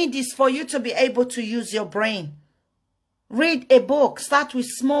you need is for you to be able to use your brain. Read a book. Start with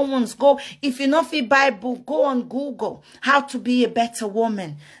small ones. Go. If you not fit buy a book, go on Google. How to be a better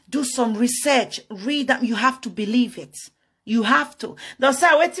woman. Do some research. Read them. You have to believe it. You have to. Don't say,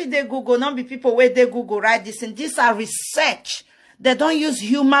 wait till they Google. Not be people where they Google write this. And these are research. They don't use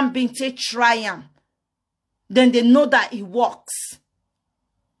human beings to try them. Then they know that it works.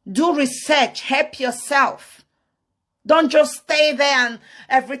 Do research. Help yourself. Don't just stay there and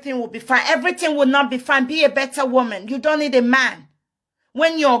everything will be fine. Everything will not be fine. Be a better woman. You don't need a man.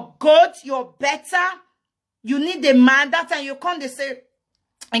 When you're good, you're better. You need a man. That time you can't say,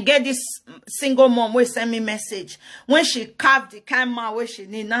 and get this single mom will send me message. When she carved the kind man where she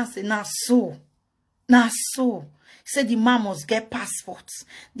need, now say, now so. Say the man must get passports.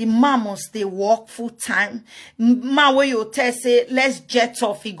 The man must they work full time. Man where you tell say let's jet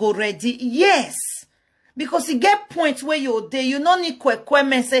off, he go ready. Yes. Because he get points where you're there. You don't need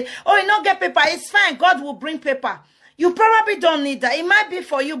equipment. Say, oh, you don't get paper. It's fine. God will bring paper. You probably don't need that. It might be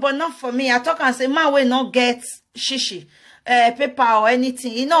for you, but not for me. I talk and say, man will not get shishi, paper or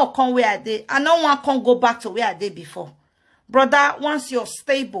anything. You know, come where I did. I don't want to go back to where I did before. Brother, once you're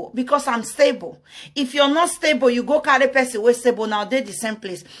stable, because I'm stable. If you're not stable, you go carry person who stable, now they're the same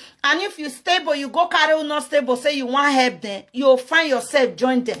place. And if you're stable, you go carry who not stable, say you want help them, you'll find yourself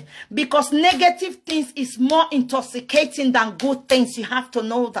join them. Because negative things is more intoxicating than good things. You have to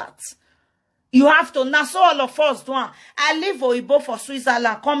know that. You have to. Now, so all of us do. I live Oibo for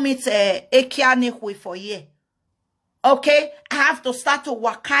Switzerland. Come meet Ekianekwe for a year. Okay? I have to start to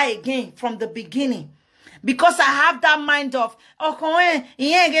work again from the beginning. Because I have that mind of, okay,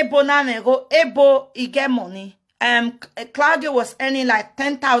 he get money. Claudio was earning like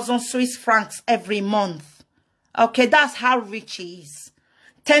 10,000 Swiss francs every month. Okay, that's how rich he is.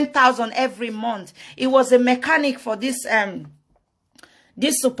 10,000 every month. He was a mechanic for this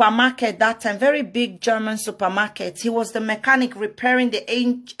this supermarket that time, very big German supermarket. He was the mechanic repairing the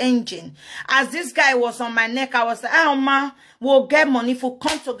engine. As this guy was on my neck, I was like, oh man, we'll get money if we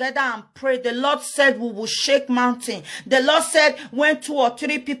come together and pray. The Lord said we will shake mountain. The Lord said when 2 or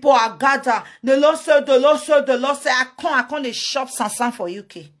 3 people are gathered, the Lord said, I can't the shop sansan for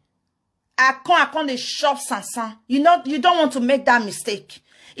UK. I can't the shop sansan. You don't want to make that mistake.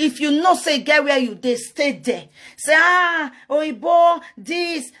 If you know, say, get where you dey, stay there. Say, Oibo,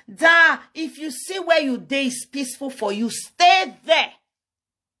 this, that. If you see where you dey is peaceful for you, stay there.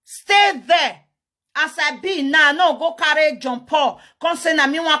 Stay there. As I be now, no, go carry John Paul. Come say, na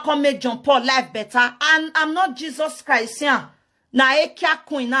me want come make John Paul life better. And I'm not Jesus Christ, yeah. Na ekia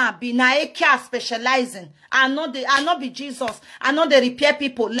queen na be, na ekia specializing. I not be Jesus. I not the repair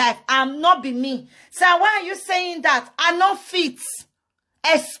people life. I'm not be me. So why are you saying that? I not fit.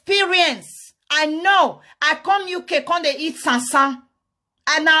 Experience. I know. I come UK, come they eat sansan.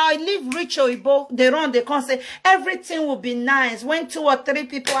 And now I live rich Oibo. They run, they come say, everything will be nice. When 2 or 3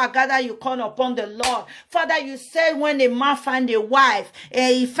 people are gathered, you call upon the Lord. Father, you said when a man find a wife,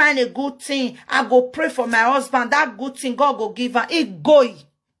 he find a good thing, I go pray for my husband. That good thing, God go give her. It go.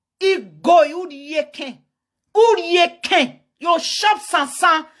 Uriye ken. Your shop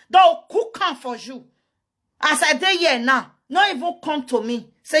sansan, they'll cook for you. As I dey here now, not even come to me.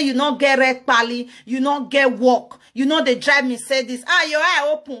 Say you not get red pally, you not get work, you know they drive me say this. Your eye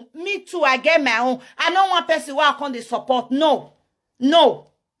open. Me too, I get my own. I don't want person where I come the support. No. Or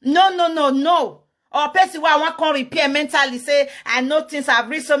person where I want to repair mentally say, I know things, I've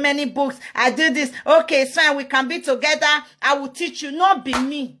read so many books, I do this. Okay, it's fine, we can be together. I will teach you. Not be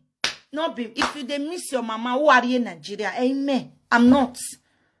me. Not be. If you they miss your mama, who are you in Nigeria? Amen. I'm not.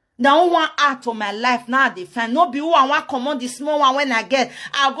 Now one out of my life now they find no be who I want come on the small one when I get.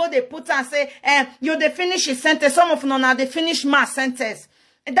 I'll go they put and say, you they finish his sentence. Some of them now they finish my sentence.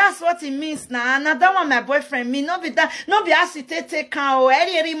 And that's what it means now. Another one my boyfriend me, no be that, no be as it take or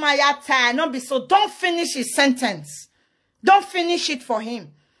any my time, no be so. Don't finish his sentence. Don't finish it for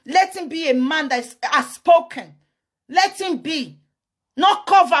him. Let him be a man that is outspoken. Let him be. Not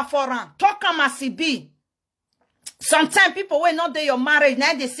cover for him. Talk him as he be. Sometimes people will not do your marriage.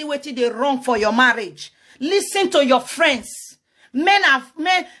 Now they see what they wrong for your marriage. Listen to your friends. Men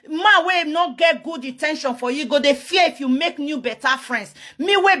will not get good intention for you. Go they fear if you make new better friends.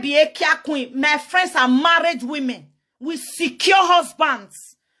 Me will be a care queen. My friends are married women with secure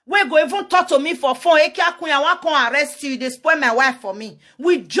husbands. We go even talk to me for phone. A care queen, I want to arrest you. They spoil my wife for me.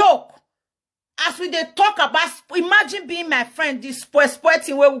 We joke. As we they talk about, imagine being my friend. This spoil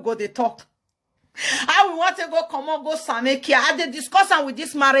thing where we go they talk. I will want to go come on, go Samekia. I they discuss with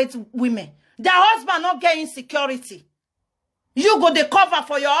these married women. Their husband not get insecurity. You go the cover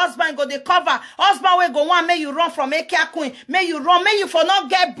for your husband, go the cover. Husband will go one, may you run from Ekia Queen. May you run, may you for not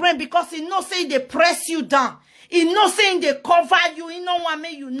get brain because he no say they press you down. He no saying they cover you. He no one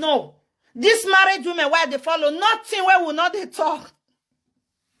may you know. This married women why they follow nothing where will not they talk.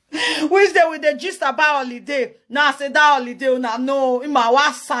 Which they with the gist about holiday. Now I say that holiday now no in my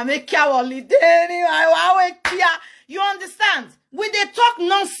WhatsApp make holiday. You understand? We they talk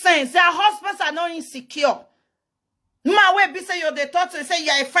nonsense. Their husbands are not insecure. Ma way be say you they talk to say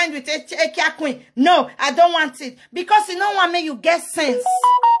you're a friend with a queen. No, I don't want it. Because you know what make you get sense.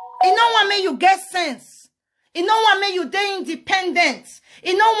 You know what make you get sense. You know what make you day independent.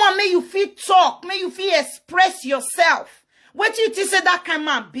 You know what make you feel talk, make you feel express yourself. What you say that can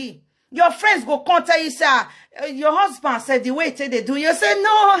man be? Your friends go contact you say, your husband said the way they do. You say,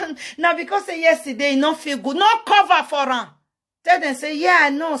 no, now because yesterday you not feel good. No cover for them. Tell them say, yeah, I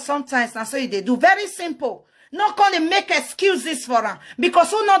know sometimes that's what they do. Very simple. Not gonna make excuses for them.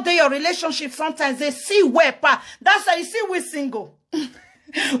 Because who not do your relationship sometimes they see where pa. That's why you see we single.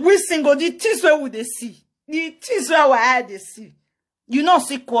 We single. The things where would they see? The things where they see. You not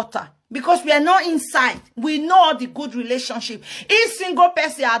see quarter. Because we are not inside. We know the good relationship. If single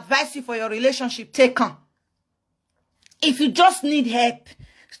person advise you for your relationship, take on. If you just need help,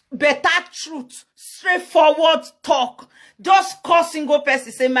 better truth, straightforward talk, just call single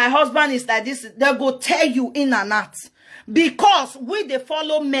person, say, my husband is like this, they'll go tell you in and out. Because we they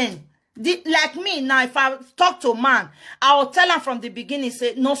follow men. Like me now, if I talk to a man, I will tell him from the beginning,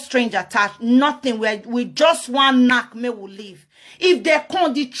 say, no strange attached, nothing. We just one knock, may we leave. If they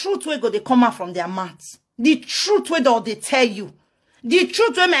come, the truth will go, they come out from their mouths. The truth will they tell you. The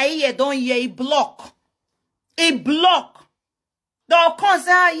truth will my ear don't hear, it block. It block. They'll come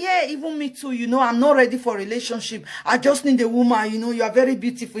say, ah, yeah, even me too, you know, I'm not ready for a relationship. I just need a woman, you know, you are very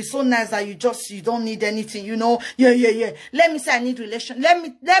beautiful. It's so nice that you don't need anything, you know. Yeah. Let me say I need relation.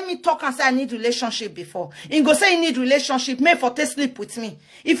 Let me talk and say I need relationship before. He go say you need relationship, may for take sleep with me.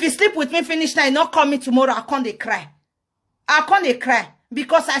 If you sleep with me, finish now, you not call me tomorrow, I can't dey cry. I can't dey cry.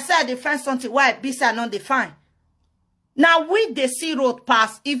 Because I say I dey find something why I be say I not dey find. Now, we the see road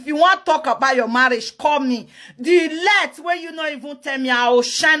pass. If you want to talk about your marriage, call me. The let where you not even tell me I will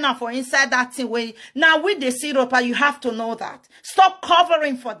shine up for inside that thing. Where now we the see road pass, you have to know that. Stop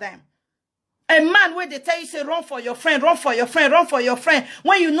covering for them. A man where they tell you say run for your friend, run for your friend, run for your friend.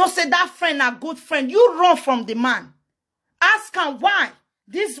 When you know say that friend a good friend, you run from the man. Ask him why.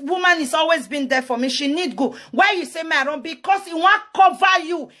 This woman is always been there for me. She need go. Why you say my run? Because he want cover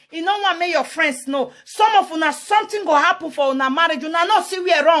you. He don't want make your friends know. Some of una something go happen for una marriage. Una not see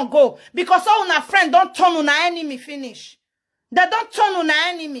where wrong go. Because all una friend don't turn una enemy finish. They don't turn una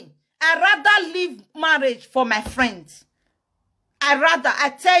enemy. I rather leave marriage for my friends.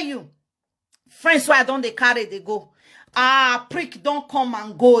 I tell you, friends why don't they carry they go. Ah, prick don't come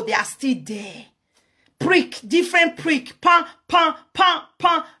and go. They are still there. Prick, different prick, pan,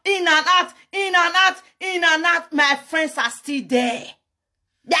 in and out, in and out, in and out. My friends are still there.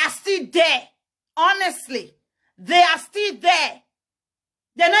 They are still there. Honestly, they are still there.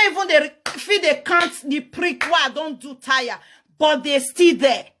 They're not even the feel they can't the prick why I don't do tire, but they're still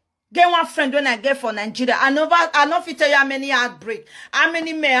there. Get one friend when I get for Nigeria. I know if you tell you how many heartbreak, how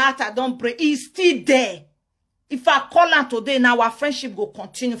many my heart I don't break. He's still there. If I call her today, now our friendship will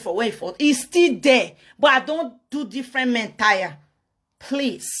continue for way forward. He's still there. But I don't do different men tire.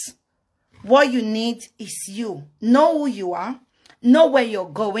 Please. What you need is you. Know who you are. Know where you're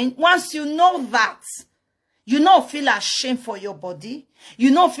going. Once you know that, you don't feel ashamed for your body.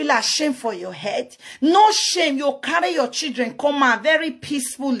 You don't feel ashamed for your head. No shame. You carry your children come out very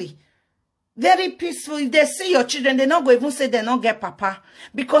peacefully. Very peaceful. If they see your children, they not go even say they not get papa.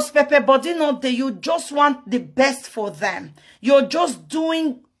 Because Pepe body not there. You just want the best for them. You're just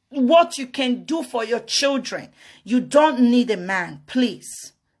doing what you can do for your children. You don't need a man,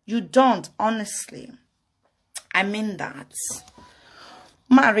 please. You don't, honestly. I mean that.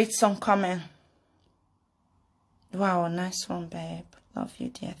 Ma read some comment. Wow, nice one, babe. Love you,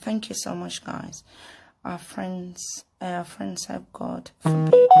 dear. Thank you so much, guys. Our friends have God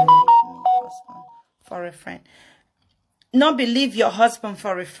forbid husband for a friend. Not believe your husband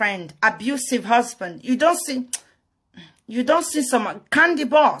for a friend. Abusive husband. You don't see some candy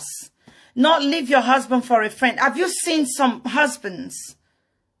boss. Not leave your husband for a friend. Have you seen some husbands?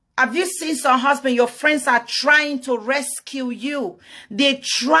 Have you seen some husband? Your friends are trying to rescue you. They're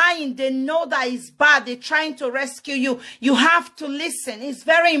trying. They know that it's bad. They're trying to rescue you. You have to listen. It's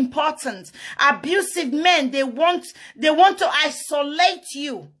very important. Abusive men, they want to isolate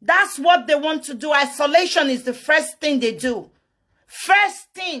you. That's what they want to do. Isolation is the first thing they do.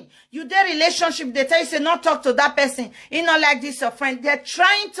 First thing, you their relationship, they tell you, say, not talk to that person. You know, like this, your friend. They're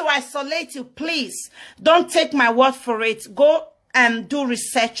trying to isolate you. Please, don't take my word for it. Go and do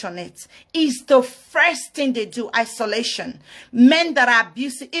research on it. It's the first thing they do, isolation. Men that are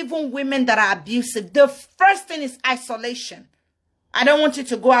abusive, even women that are abusive, the first thing is isolation. I don't want you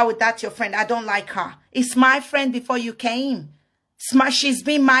to go out with that, your friend. I don't like her. It's my friend before you came. She's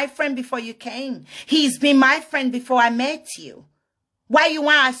been my friend before you came. He's been my friend before I met you. Why you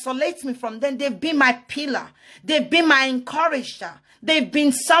want to isolate me from them? They've been my pillar. They've been my encourager. They've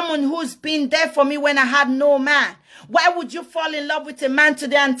been someone who's been there for me when I had no man. Why would you fall in love with a man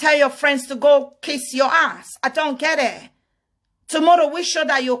today and tell your friends to go kiss your ass? I don't get it. Tomorrow we show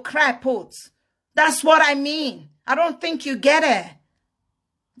that you cry, put. That's what I mean. I don't think you get it.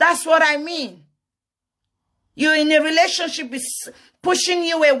 That's what I mean. You're in a relationship is pushing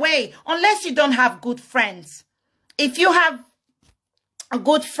you away unless you don't have good friends. If you have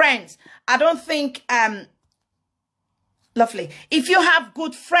good friends, I don't think lovely. If you have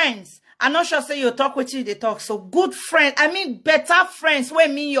good friends, I'm not sure say you talk with you, they talk. So good friends, I mean better friends where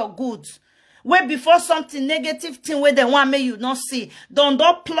mean you're good. Where before something negative thing where they want me you not see. Don't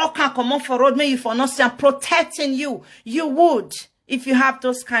pluck and come on for road me you for not see and protecting you. You would if you have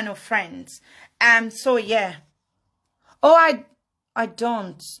those kind of friends. So yeah. Oh, I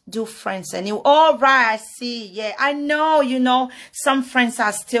don't do friends anymore. All right, I see. Yeah, I know, you know, some friends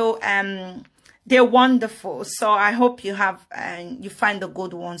are still they're wonderful. So I hope you have you find the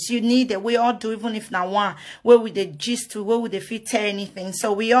good ones. You need it. We all do, even if not one. Where would they gist to? Where would they fit tell anything?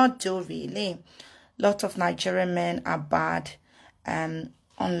 So we all do really. A lot of Nigerian men are bad. On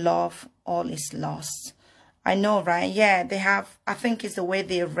love, all is lost. I know, right? Yeah, they have, I think it's the way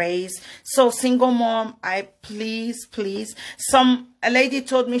they raise. So single mom, please. A lady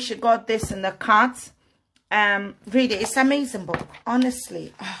told me she got this in the cart. Read it. It's amazing book,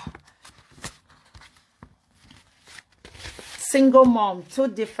 honestly. Oh. Single mom, 2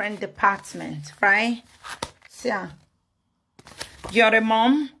 different departments, right? So, yeah. You're a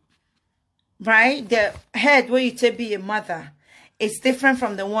mom, right? The head where you to be a mother is different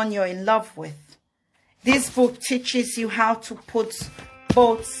from the one you're in love with. This book teaches you how to put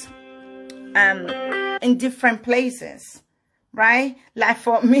both in different places, right? Like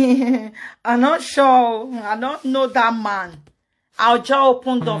for me, I'm not sure, I don't know that man. I'll just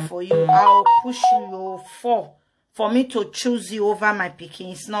open door for you. I'll push you for me to choose you over my picking.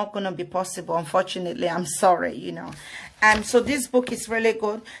 It's not going to be possible, unfortunately. I'm sorry, you know. So this book is really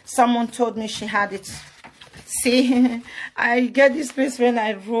good. Someone told me she had it. See, I get this place when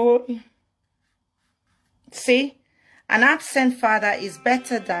I roll. See, an absent father is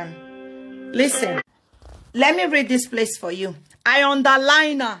better than... Listen, let me read this place for you. I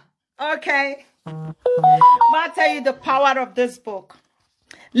underline her, okay? I'll tell you the power of this book.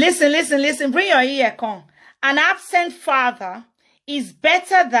 Listen. Bring your ear, come. An absent father is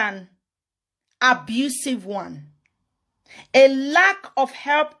better than abusive one. A lack of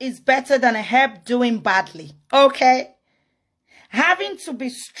help is better than a help doing badly, okay? Having to be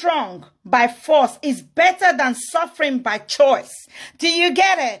strong by force is better than suffering by choice. Do you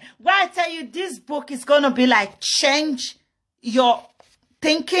get it? Well, I tell you, this book is going to be like change your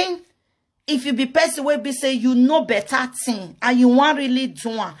thinking. If you be person where be say you know better thing and you want really do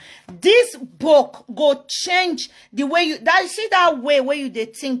one, this book go change the way you see that way where you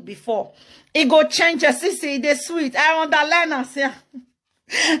did think before. It go change your see the sweet. I underline us here.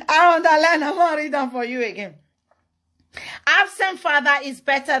 I underline. I want to read that for you again. Absent father is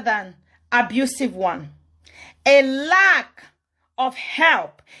better than abusive one. A lack of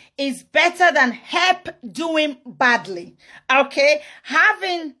help is better than help doing badly. Okay?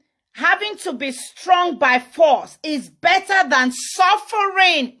 Having to be strong by force is better than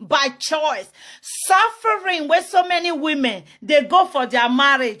suffering by choice. Suffering where so many women, they go for their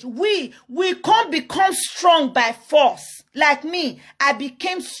marriage. We can't become strong by force. Like me, I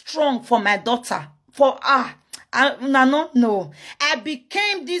became strong for my daughter. No. I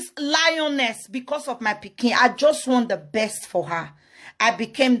became this lioness because of my Peking. I just want the best for her. I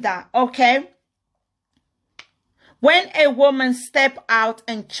became that, okay? When a woman stepped out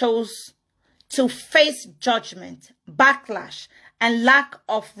and chose to face judgment, backlash, and lack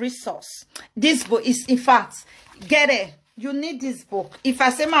of resource, this book is, in fact, get it. You need this book. If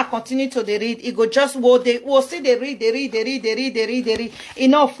I say I continue to read, it go just we'll see they read.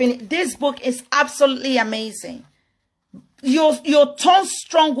 Enough. This book is absolutely amazing. Your turn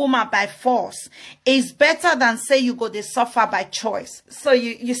strong woman by force is better than say you go to suffer by choice. So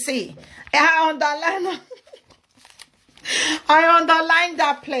you see, I underline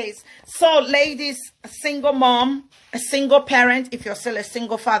that place. So ladies, a single mom, a single parent, if you're still a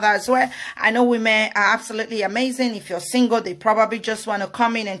single father as well, I know women are absolutely amazing. If you're single, they probably just want to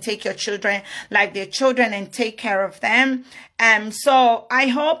come in and take your children like their children and take care of them. So I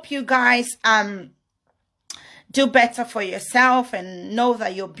hope you guys do better for yourself and know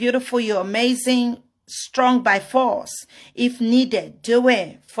that you're beautiful, you're amazing, strong by force. If needed, do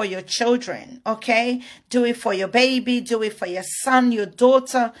it for your children, okay? Do it for your baby, do it for your son, your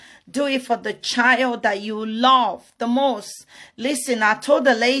daughter, do it for the child that you love the most. Listen, I told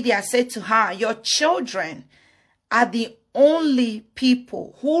the lady, I said to her, your children are the only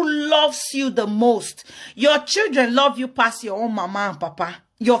people who loves you the most. Your children love you past your own mama and papa,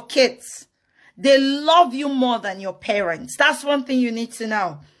 your kids. They love you more than your parents. That's one thing you need to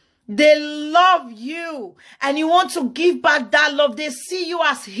know. They love you and you want to give back that love. They see you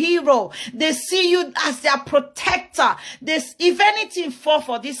as hero. They see you as their protector. If anything fall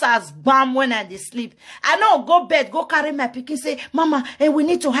for this as bam when I sleep, I know go bed, go carry my pikin, say, Mama, hey, we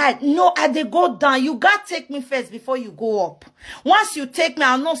need to hide. No, I they go down. You got to take me first before you go up. Once you take me,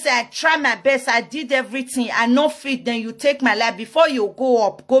 I'll not say I try my best. I did everything. I know fit. Then you take my life before you go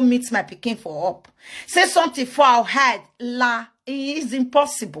up. Go meet my pikin for up. Say something for I'll hide. La. It is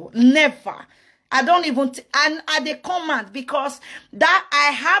impossible. Never. I don't even, and I the command because that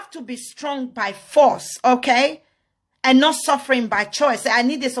I have to be strong by force, okay? and not suffering by choice. I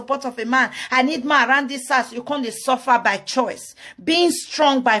need the support of a man. I need man around this house. You can't suffer by choice. Being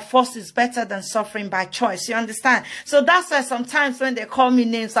strong by force is better than suffering by choice. You understand? So that's why sometimes when they call me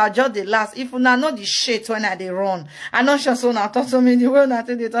names, I'll just the last. If I know the shit when I they run, I'm not sure so now talk to me the way I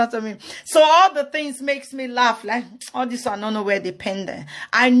think they talk to me. So all the things makes me laugh. Like all this, I don't know where they pending.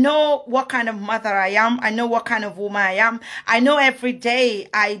 I know what kind of mother I am. I know what kind of woman I am. I know every day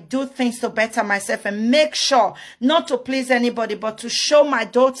I do things to better myself and make sure not to please anybody, but to show my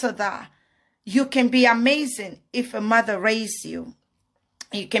daughter that you can be amazing if a mother raised you.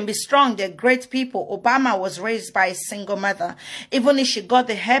 You can be strong. They're great people. Obama was raised by a single mother. Even if she got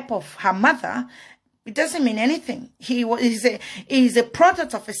the help of her mother, it doesn't mean anything. He's a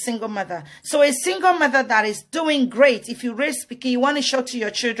product of a single mother. So a single mother that is doing great, if you raise speaking, you want to show to your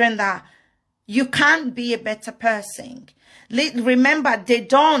children that you can be a better person. Remember, they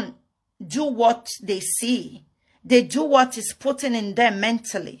don't do what they see. They do what is putting in them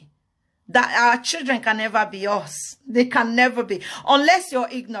mentally. That our children can never be us. They can never be. Unless you're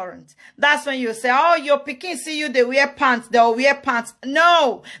ignorant. That's when you say, oh, your pikin see you, they wear pants. They'll wear pants.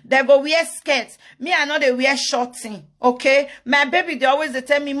 No, they go wear skirts. Me, I know they wear shorts. Okay? My baby, they always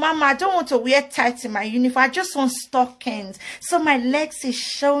tell me, Mama, I don't want to wear tights in my uniform. I just want stockings. So my legs is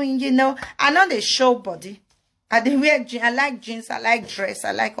showing, you know. I know they show body. I wear jeans. I like jeans. I like dress.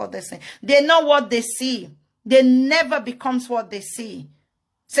 I like all this thing. They know what they see. They never becomes what they see.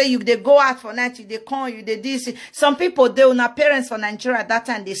 Say they go out for night, they call you, they this. Some people, they were not parents for Nigeria at that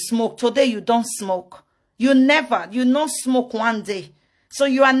time, they smoke. Today, you don't smoke. You not smoke one day. So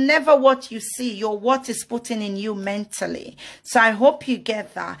you are never what you see. You're what is putting in you mentally. So I hope you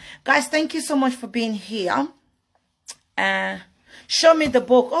get that. Guys, thank you so much for being here. Show me the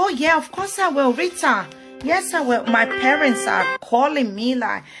book. Oh, yeah, of course I will. Rita. Yes, I will. My parents are calling me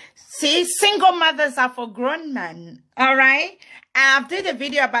like, see, single mothers are for grown men. All right. I've did a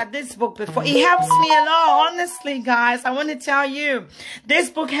video about this book before. It helps me a lot. Honestly, guys, I want to tell you, this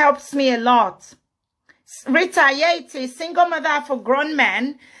book helps me a lot. Rita, yeah, it is single mother for grown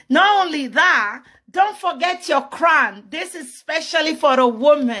men. Not only that, don't forget your crown. This is especially for a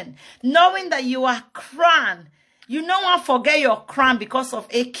woman. Knowing that you are crown. You don't want to forget your crown because of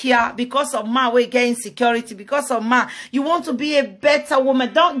Akia, because of man we get insecurity, because of man. You want to be a better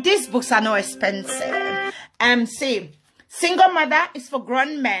woman. These books are not expensive. See, single mother is for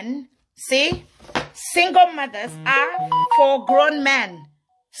grown men. See, single mothers are for grown men.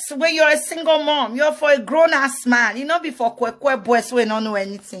 So when you're a single mom, you're for a grown-ass man. You know, before kwekwe boys who don't know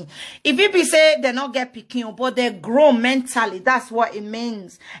anything. If you be say they not get picking, but they're grown mentally, that's what it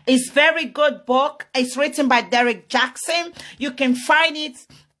means. It's very good book. It's written by Derek Jackson. You can find it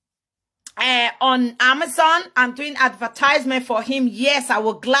on Amazon. I'm doing advertisement for him. Yes, I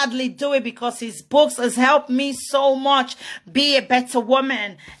will gladly do it because his books has helped me so much be a better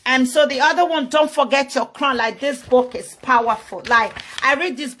woman. And so the other one, don't forget your crown. Like, this book is powerful. Like, I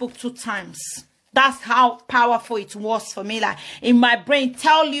read this book 2 times. That's how powerful it was for me. Like, in my brain,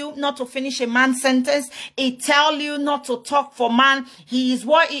 tell you not to finish a man's sentence. It tell you not to talk for man. He is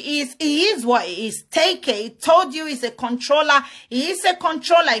what he is. He is what he is. Take it. It told you he's a controller. He is a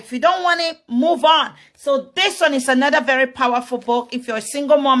controller. If you don't want it, move on. So this one is another very powerful book. If you're a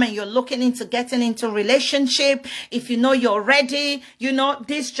single mom and you're looking into getting into a relationship, if you know you're ready, you know,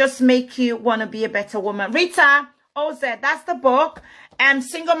 this just make you want to be a better woman. Rita Oz, that's the book.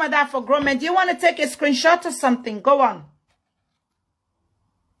 Single mother for grown men. Do you want to take a screenshot or something? Go on.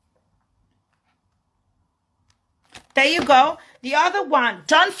 There you go. The other one.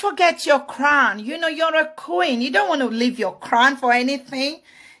 Don't forget your crown. You know, you're a queen. You don't want to leave your crown for anything.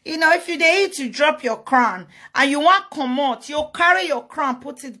 You know, if you need to drop your crown and you want to come out, you'll carry your crown,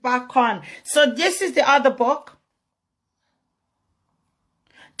 put it back on. So this is the other book.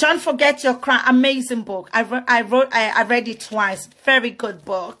 Don't forget your crown. Amazing book. I read it twice. Very good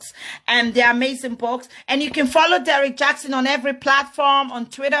books. And they're amazing books. And you can follow Derek Jackson on every platform, on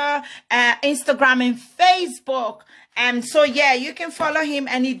Twitter, Instagram, and Facebook. And so, yeah, you can follow him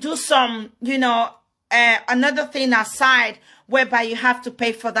and he do some, you know, another thing aside whereby you have to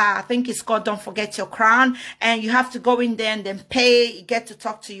pay for that. I think it's called Don't Forget Your Crown. And you have to go in there and then pay. You get to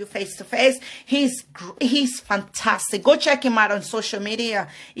talk to you face to face. He's fantastic. Go check him out on social media.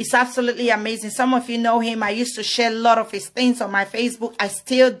 It's absolutely amazing. Some of you know him. I used to share a lot of his things on my Facebook. I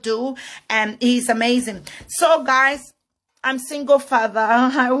still do. And he's amazing. So, guys, I'm single father.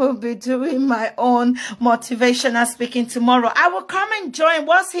 I will be doing my own motivational speaking tomorrow. I will come and join.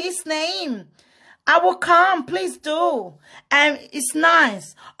 What's his name? I will come. Please do. And it's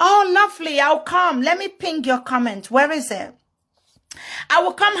nice. Oh, lovely. I'll come. Let me ping your comment. Where is it? I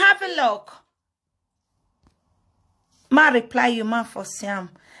will come have a look. Ma reply you, ma for Siam.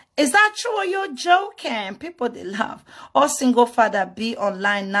 Is that true or you're joking? People, they laugh. All single father be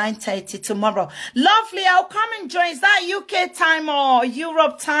online 9:30 tomorrow. Lovely, I'll come and join. Is that UK time or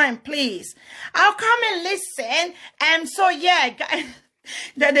Europe time, please? I'll come and listen. So, yeah, guys.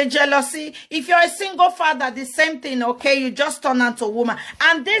 The jealousy. If you're a single father, the same thing, okay? You just turn into a woman.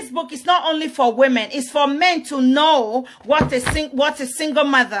 And this book is not only for women, it's for men to know what a single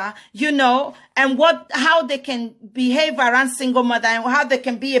mother, you know, and how they can behave around single mother and how they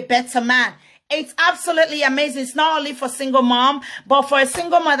can be a better man. It's absolutely amazing. It's not only for single mom, but for a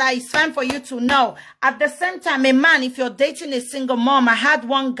single mother, it's fine for you to know. At the same time, a man, if you're dating a single mom, I had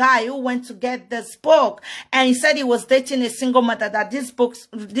one guy who went to get this book, and he said he was dating a single mother, that this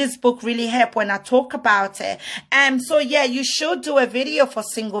book really helped when I talk about it. So yeah, you should do a video for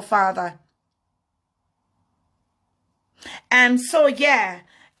single father. So yeah.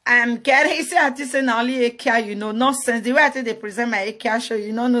 Getting easy artist and only a care, you know, nonsense. The way I think they present my care show,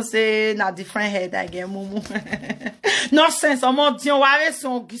 you know, no say na different head again, mumu. Nonsense, or more so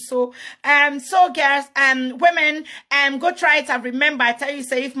girls, women, go try it and remember, I tell you,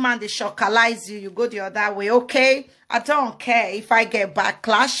 say if man they chocolize you, you go the other way, okay? I don't care if I get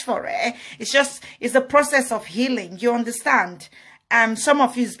backlash for it. It's a process of healing, you understand? Some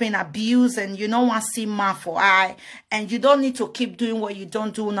of you's been abused and you don't want to see man for eye, and you don't need to keep doing what you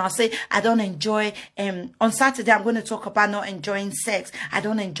don't do now. Say, I don't enjoy, on Saturday, I'm going to talk about not enjoying sex. I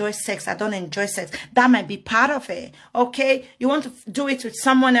don't enjoy sex. I don't enjoy sex. That might be part of it. Okay. You want to do it with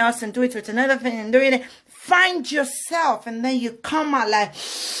someone else and do it with another thing and do it. Find yourself, and then you come out like,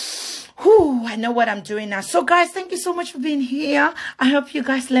 whew, I know what I'm doing now. So guys, thank you so much for being here. I hope you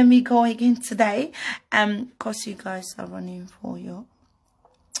guys let me go again today. Because you guys are running for you.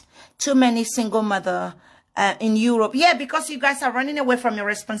 Too many single mother in Europe. Yeah, because you guys are running away from your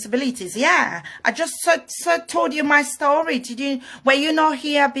responsibilities. Yeah. I just told you my story. Were you not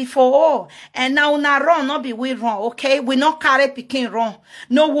here before? And now wrong, not be we wrong, okay? We not carry picking wrong.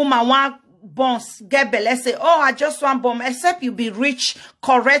 No woman want bones get belle say, oh, I just want bomb, except you be rich,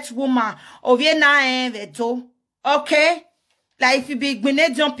 correct woman. Okay? Like if you be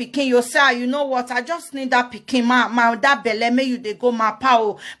Grenadian picking yourself, you know what? I just need that picking my that belle, may you they go my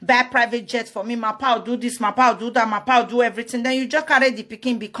power buy private jet for me, my power do this, my power do that, my power do everything. Then you just carry the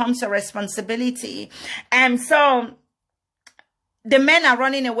picking becomes a responsibility. And so the men are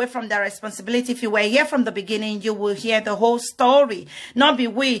running away from their responsibility. If you were here from the beginning, you will hear the whole story. Not be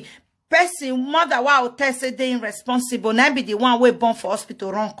we. Person, mother, wow, test they irresponsible. Now be the one way born for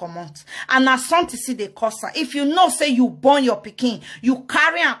hospital run command. And as some to see the cost. If you know, say you born your pikin, you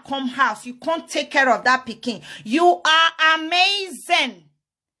carry and come house, you can't take care of that pikin. You are amazing.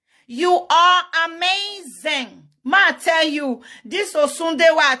 You are amazing. Ma tell you, this was Sunday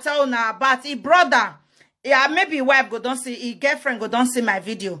what I tell you now about a brother. Yeah, maybe wife go don't see, girlfriend go don't see my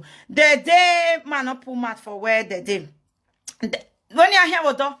video. The day man not pull mat for where the day. When you hear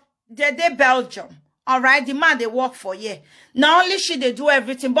what though? They Belgium. Alright, the man they work for, yeah. Not only she they do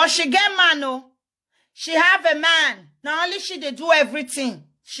everything, but she get man, no. She have a man. Not only she they do everything.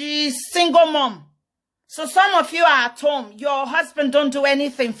 She's single mom. So some of you are at home. Your husband don't do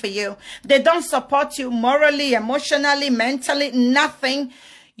anything for you. They don't support you morally, emotionally, mentally, nothing.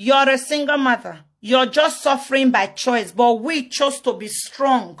 You're a single mother. You're just suffering by choice, but we chose to be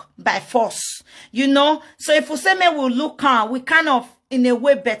strong by force. You know? So if we say, me will look on, we kind of, in a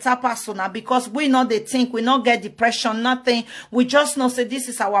way, better persona, because we know they think, we not get depression, nothing. We just know, say, this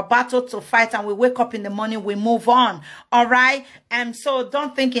is our battle to fight, and we wake up in the morning, we move on. All right? And so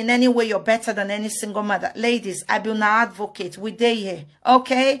don't think in any way you're better than any single mother. Ladies, I be not advocate. We there here.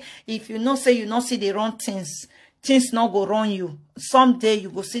 Okay? If you know, say, you not see the wrong things not go wrong you. Someday you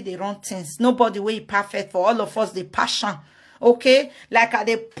go see the wrong things. Nobody will be perfect. For all of us, the passion. Okay? Like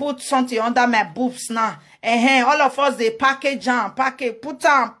they put something under my boobs now. All of us, they package and put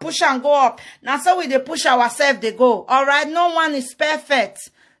on, push and go up. Now so we they push ourselves, they go. Alright? No one is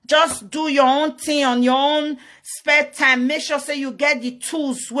perfect. Just do your own thing on your own spare time. Make sure say you get the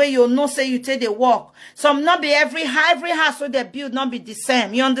tools where you know say you take the work. Some not be every house where they build not be the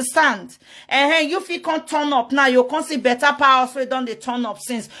same. You understand? You feel can turn up now. You can see better power so don't they turn up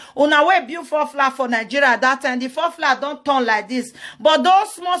since. Una way build 4 flat for Nigeria at that time. The 4 flat don't turn like this. But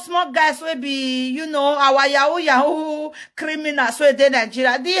those small guys will be, you know, our Yahoo criminals where they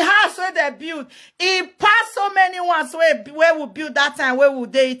Nigeria. The house where they build, it passed so many ones where we build that time where we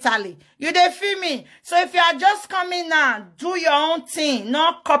they Italy. You they feel me? So if you are just coming now, do your own thing.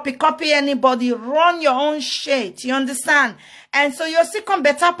 Not copy anybody. Run your own shit. You understand? And so you see come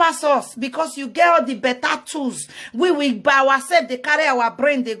better pass us because you get all the better tools. We by ourselves, they carry our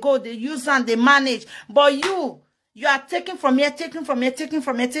brain, they go, they use and they manage. But you, You are taking from here, taking from here, taking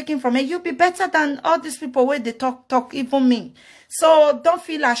from here, taking from here. You'll be better than all these people where they talk, even me. So don't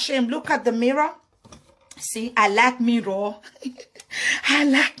feel ashamed. Look at the mirror. See, I like mirror. I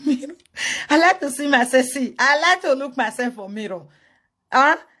like mirror. I like to see myself. See, I like to look myself for mirror.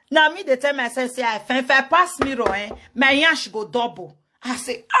 Now me, they tell myself, say, if I pass mirror, my yash go double. I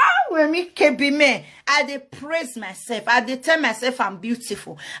say, when me be me, I dey praise myself. I dey tell myself I'm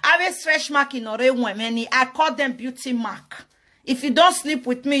beautiful. I have a stretch mark in Ore women. I call them beauty mark. If you don't sleep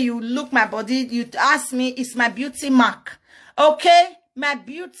with me, you look my body, you ask me, it's my beauty mark. Okay? My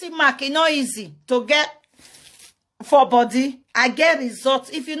beauty mark, it's not easy to get for body. I get results.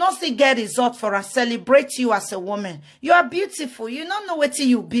 If you not still get results for us, celebrate you as a woman. You are beautiful. You don't know what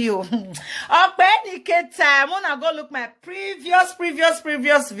you be. Ogbeide time. When I go look my previous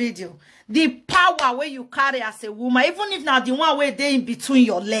video. The power where you carry as a woman, even if not the one where they in between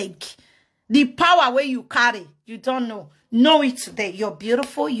your leg. The power where you carry, you don't know. Know it today. You're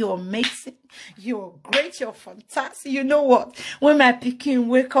beautiful. You're amazing. You're great. You're fantastic. You know what? When my pikin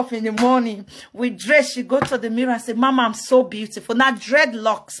wake up in the morning, we dress, she go to the mirror and say, Mama, I'm so beautiful. Now,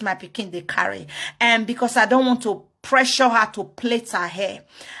 dreadlocks, my pikin, they carry. And because I don't want to pressure her to plait her hair.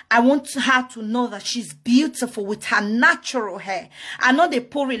 I want her to know that she's beautiful with her natural hair. I know they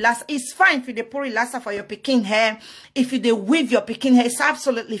pour relaxer. It's fine if they pour relaxer for your pikin hair. If you they weave your pikin hair, it's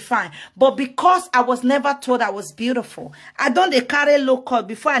absolutely fine. But because I was never told I was beautiful, I don't they carry low cut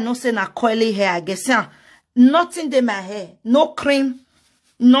before I know say na curly hair. I guess nothing in my hair, no cream.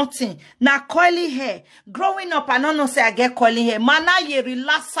 Nothing. Now curly hair. Growing up, I don't know say I get curly hair. Mana ye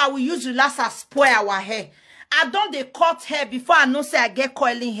relaxer, we use relaxer spoil our hair. I don't they cut hair before I know say I get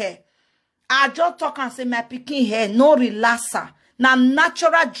curling hair. I just talk and say my pikin hair, no relaxer. Now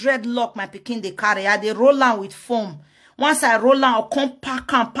natural dreadlock my pikin they carry. I they roll on with foam. Once I roll on, I'll come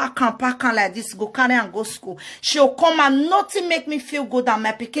pack on like this, go carry and go school. She'll come and nothing make me feel good and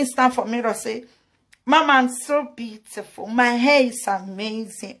my pikin stand for me and say, Mama, I'm so beautiful. My hair is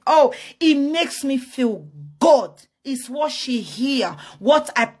amazing. Oh, it makes me feel good. It's what she hear, what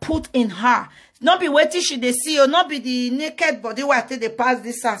I put in her. Not be waiting she they see, or not be the naked body where they pass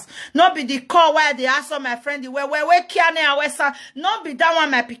this house. Not be the call where they ask my friend, where can I not be that one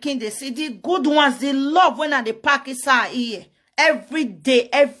my picking they see. The good ones, they love when they pack is her ear. Every day,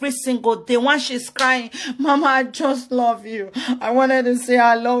 every single day, when she's crying, Mama, I just love you. I wanted to say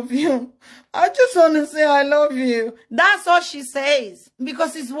I love you. I just want to say I love you. That's all she says.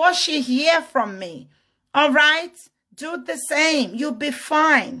 Because it's what she hear from me. All right? Do the same. You'll be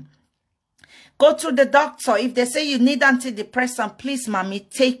fine. Go to the doctor. If they say you need antidepressant, please, mommy,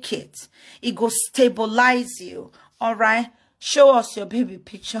 take it. It will stabilize you. All right? Show us your baby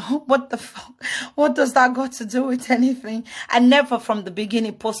picture. What the fuck? What does that got to do with anything? I never from the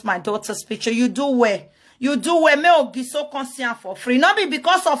beginning post my daughter's picture. You do where? You do where me or be so conscient for free. Not be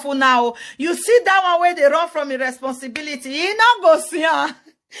because of who now. You see that one where they run from irresponsibility. He not go see her.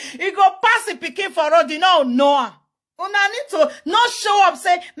 He go pass the picking for road. You know. Una need to not show up,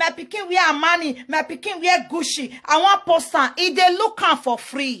 say, my pikin wear money, my pikin wear Gucci. I want post her. If they look her for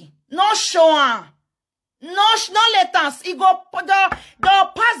free, no show her. No let us. They'll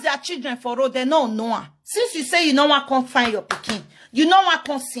pass their children for road. They don't know her. Since you say you know one can't find your pikin, you know one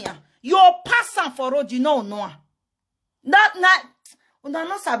can't see her. You'll pass her for road, you know her. Una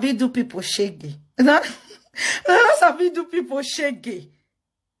not sabi do people shaggy. Una not sabi do people shaggy.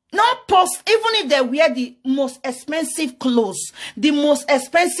 Not post, even if they wear the most expensive clothes, the most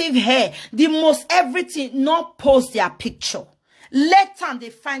expensive hair, the most everything, not post their picture. Let them they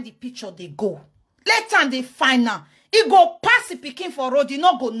find the picture, they go. Let them they find her. It go pass the picking for road, you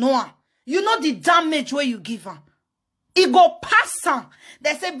not go know her. You know the damage where you give her. It go pass her.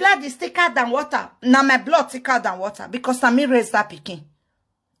 They say blood is thicker than water. Now my blood thicker than water because I me raise that picking.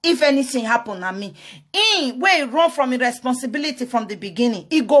 If anything happen to me, where it run from irresponsibility from the beginning,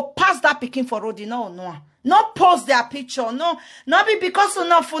 it go past that picking for road, no. Not post their picture, no. Not be because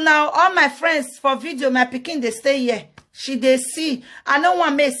enough for now. All my friends for video, my picking, they stay here. She they see. I don't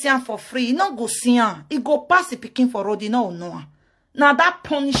want me see her for free. No go see her. It go past the picking for road, no. Now that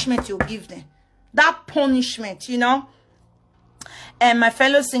punishment you give them. That punishment, you know. And my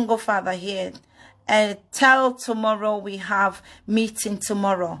fellow single father here, tell tomorrow we have meeting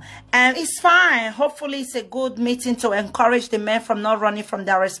tomorrow, and it's fine. Hopefully it's a good meeting to encourage the men from not running from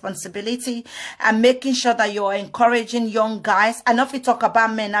their responsibility and making sure that you're encouraging young guys. I know if we talk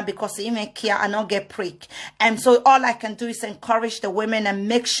about men now because they even care and not get prick, and so all I can do is encourage the women and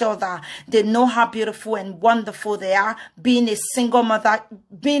make sure that they know how beautiful and wonderful they are. Being a single mother,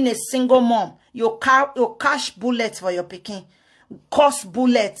 being a single mom, you cash bullets for your picking. cost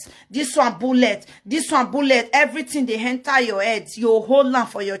bullet. This one bullet. This one bullet. Everything they enter your head. You hold on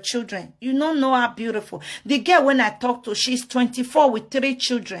for your children. You don't know how beautiful. The girl when I talk to, she's 24 with 3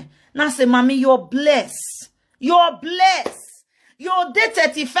 children. Now say, mommy, you're blessed. You're blessed. You'll day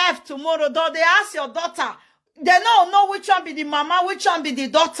 35 tomorrow. Though they ask your daughter, they don't know which one be the mama, which one be the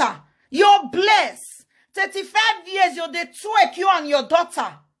daughter. You're blessed. 35 years, you're the twerk you and your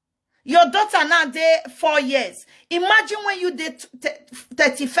daughter. Your daughter now dey 4 years. Imagine when you did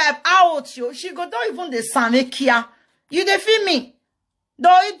 35, how old you? She go don't even the same kia. You dey feel me?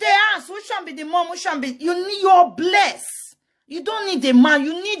 Though if they ask which one be the mom, which one be you're blessed. You don't need a man,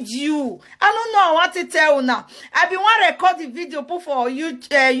 you need you. I don't know what to tell you now. I been want to record the video put for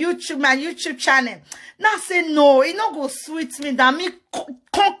YouTube, my YouTube channel. Now say no, it not go sweet me that me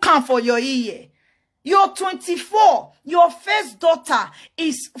can't come for your ear. You're 24. Your first daughter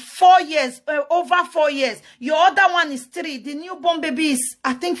is 4 years, over 4 years. Your other one is 3. The newborn baby is,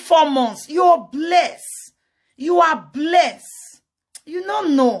 I think, 4 months. You're blessed. You are blessed. You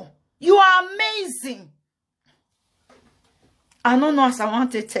don't know. You are amazing. I don't know as I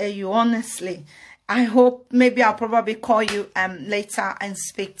want to tell you, honestly. I hope maybe I'll probably call you later and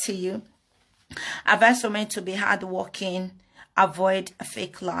speak to you. I've also meant to be hardworking, avoid a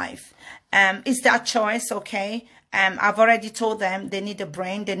fake life. It's their choice, okay? I've already told them they need a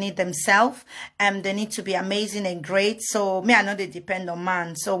brain, they need themselves, they need to be amazing and great. So me, I know they depend on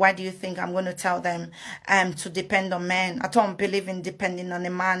man. So why do you think I'm going to tell them to depend on men? I don't believe in depending on a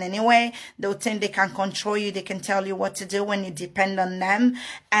man anyway. They'll think they can control you, they can tell you what to do when you depend on them.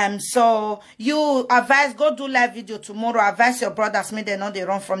 So you advise, go do live video tomorrow. Advise your brothers, may they know they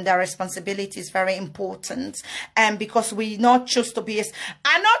run from their responsibilities. Very important. Because we not choose to be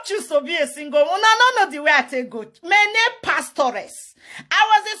I not choose to be a single woman. No, the way I take good. Many pastors. I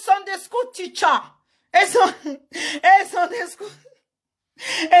was a Sunday school teacher. A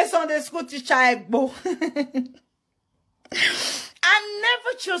Sunday school teacher. I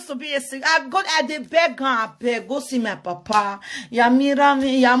never chose to be a single. I got at the beg and beg. Go see my papa. Yamira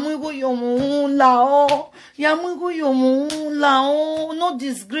me. Yamugo yomula. Yamugo yomula. No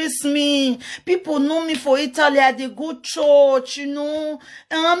disgrace me. People know me for Italy. I did go church, you know.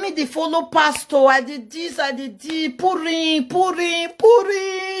 And me they follow pastor. I did this. I did this. Pouring.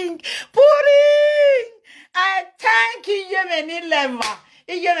 I thank you, Yemeni Lever.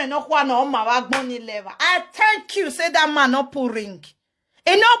 I thank you, say that man not pouring.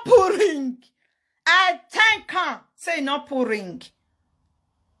 He not pouring. I thank him, say not pouring.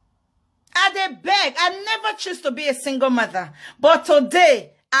 I dey beg. I never choose to be a single mother. But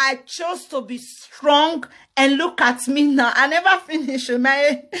today, I chose to be strong and look at me now. I never finished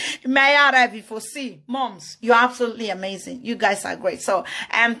my arrive before. See, moms, you're absolutely amazing. You guys are great. So,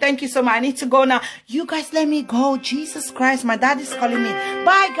 thank you so much. I need to go now. You guys let me go. Jesus Christ, my dad is calling me.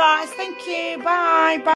 Bye, guys. Thank you. Bye. Bye.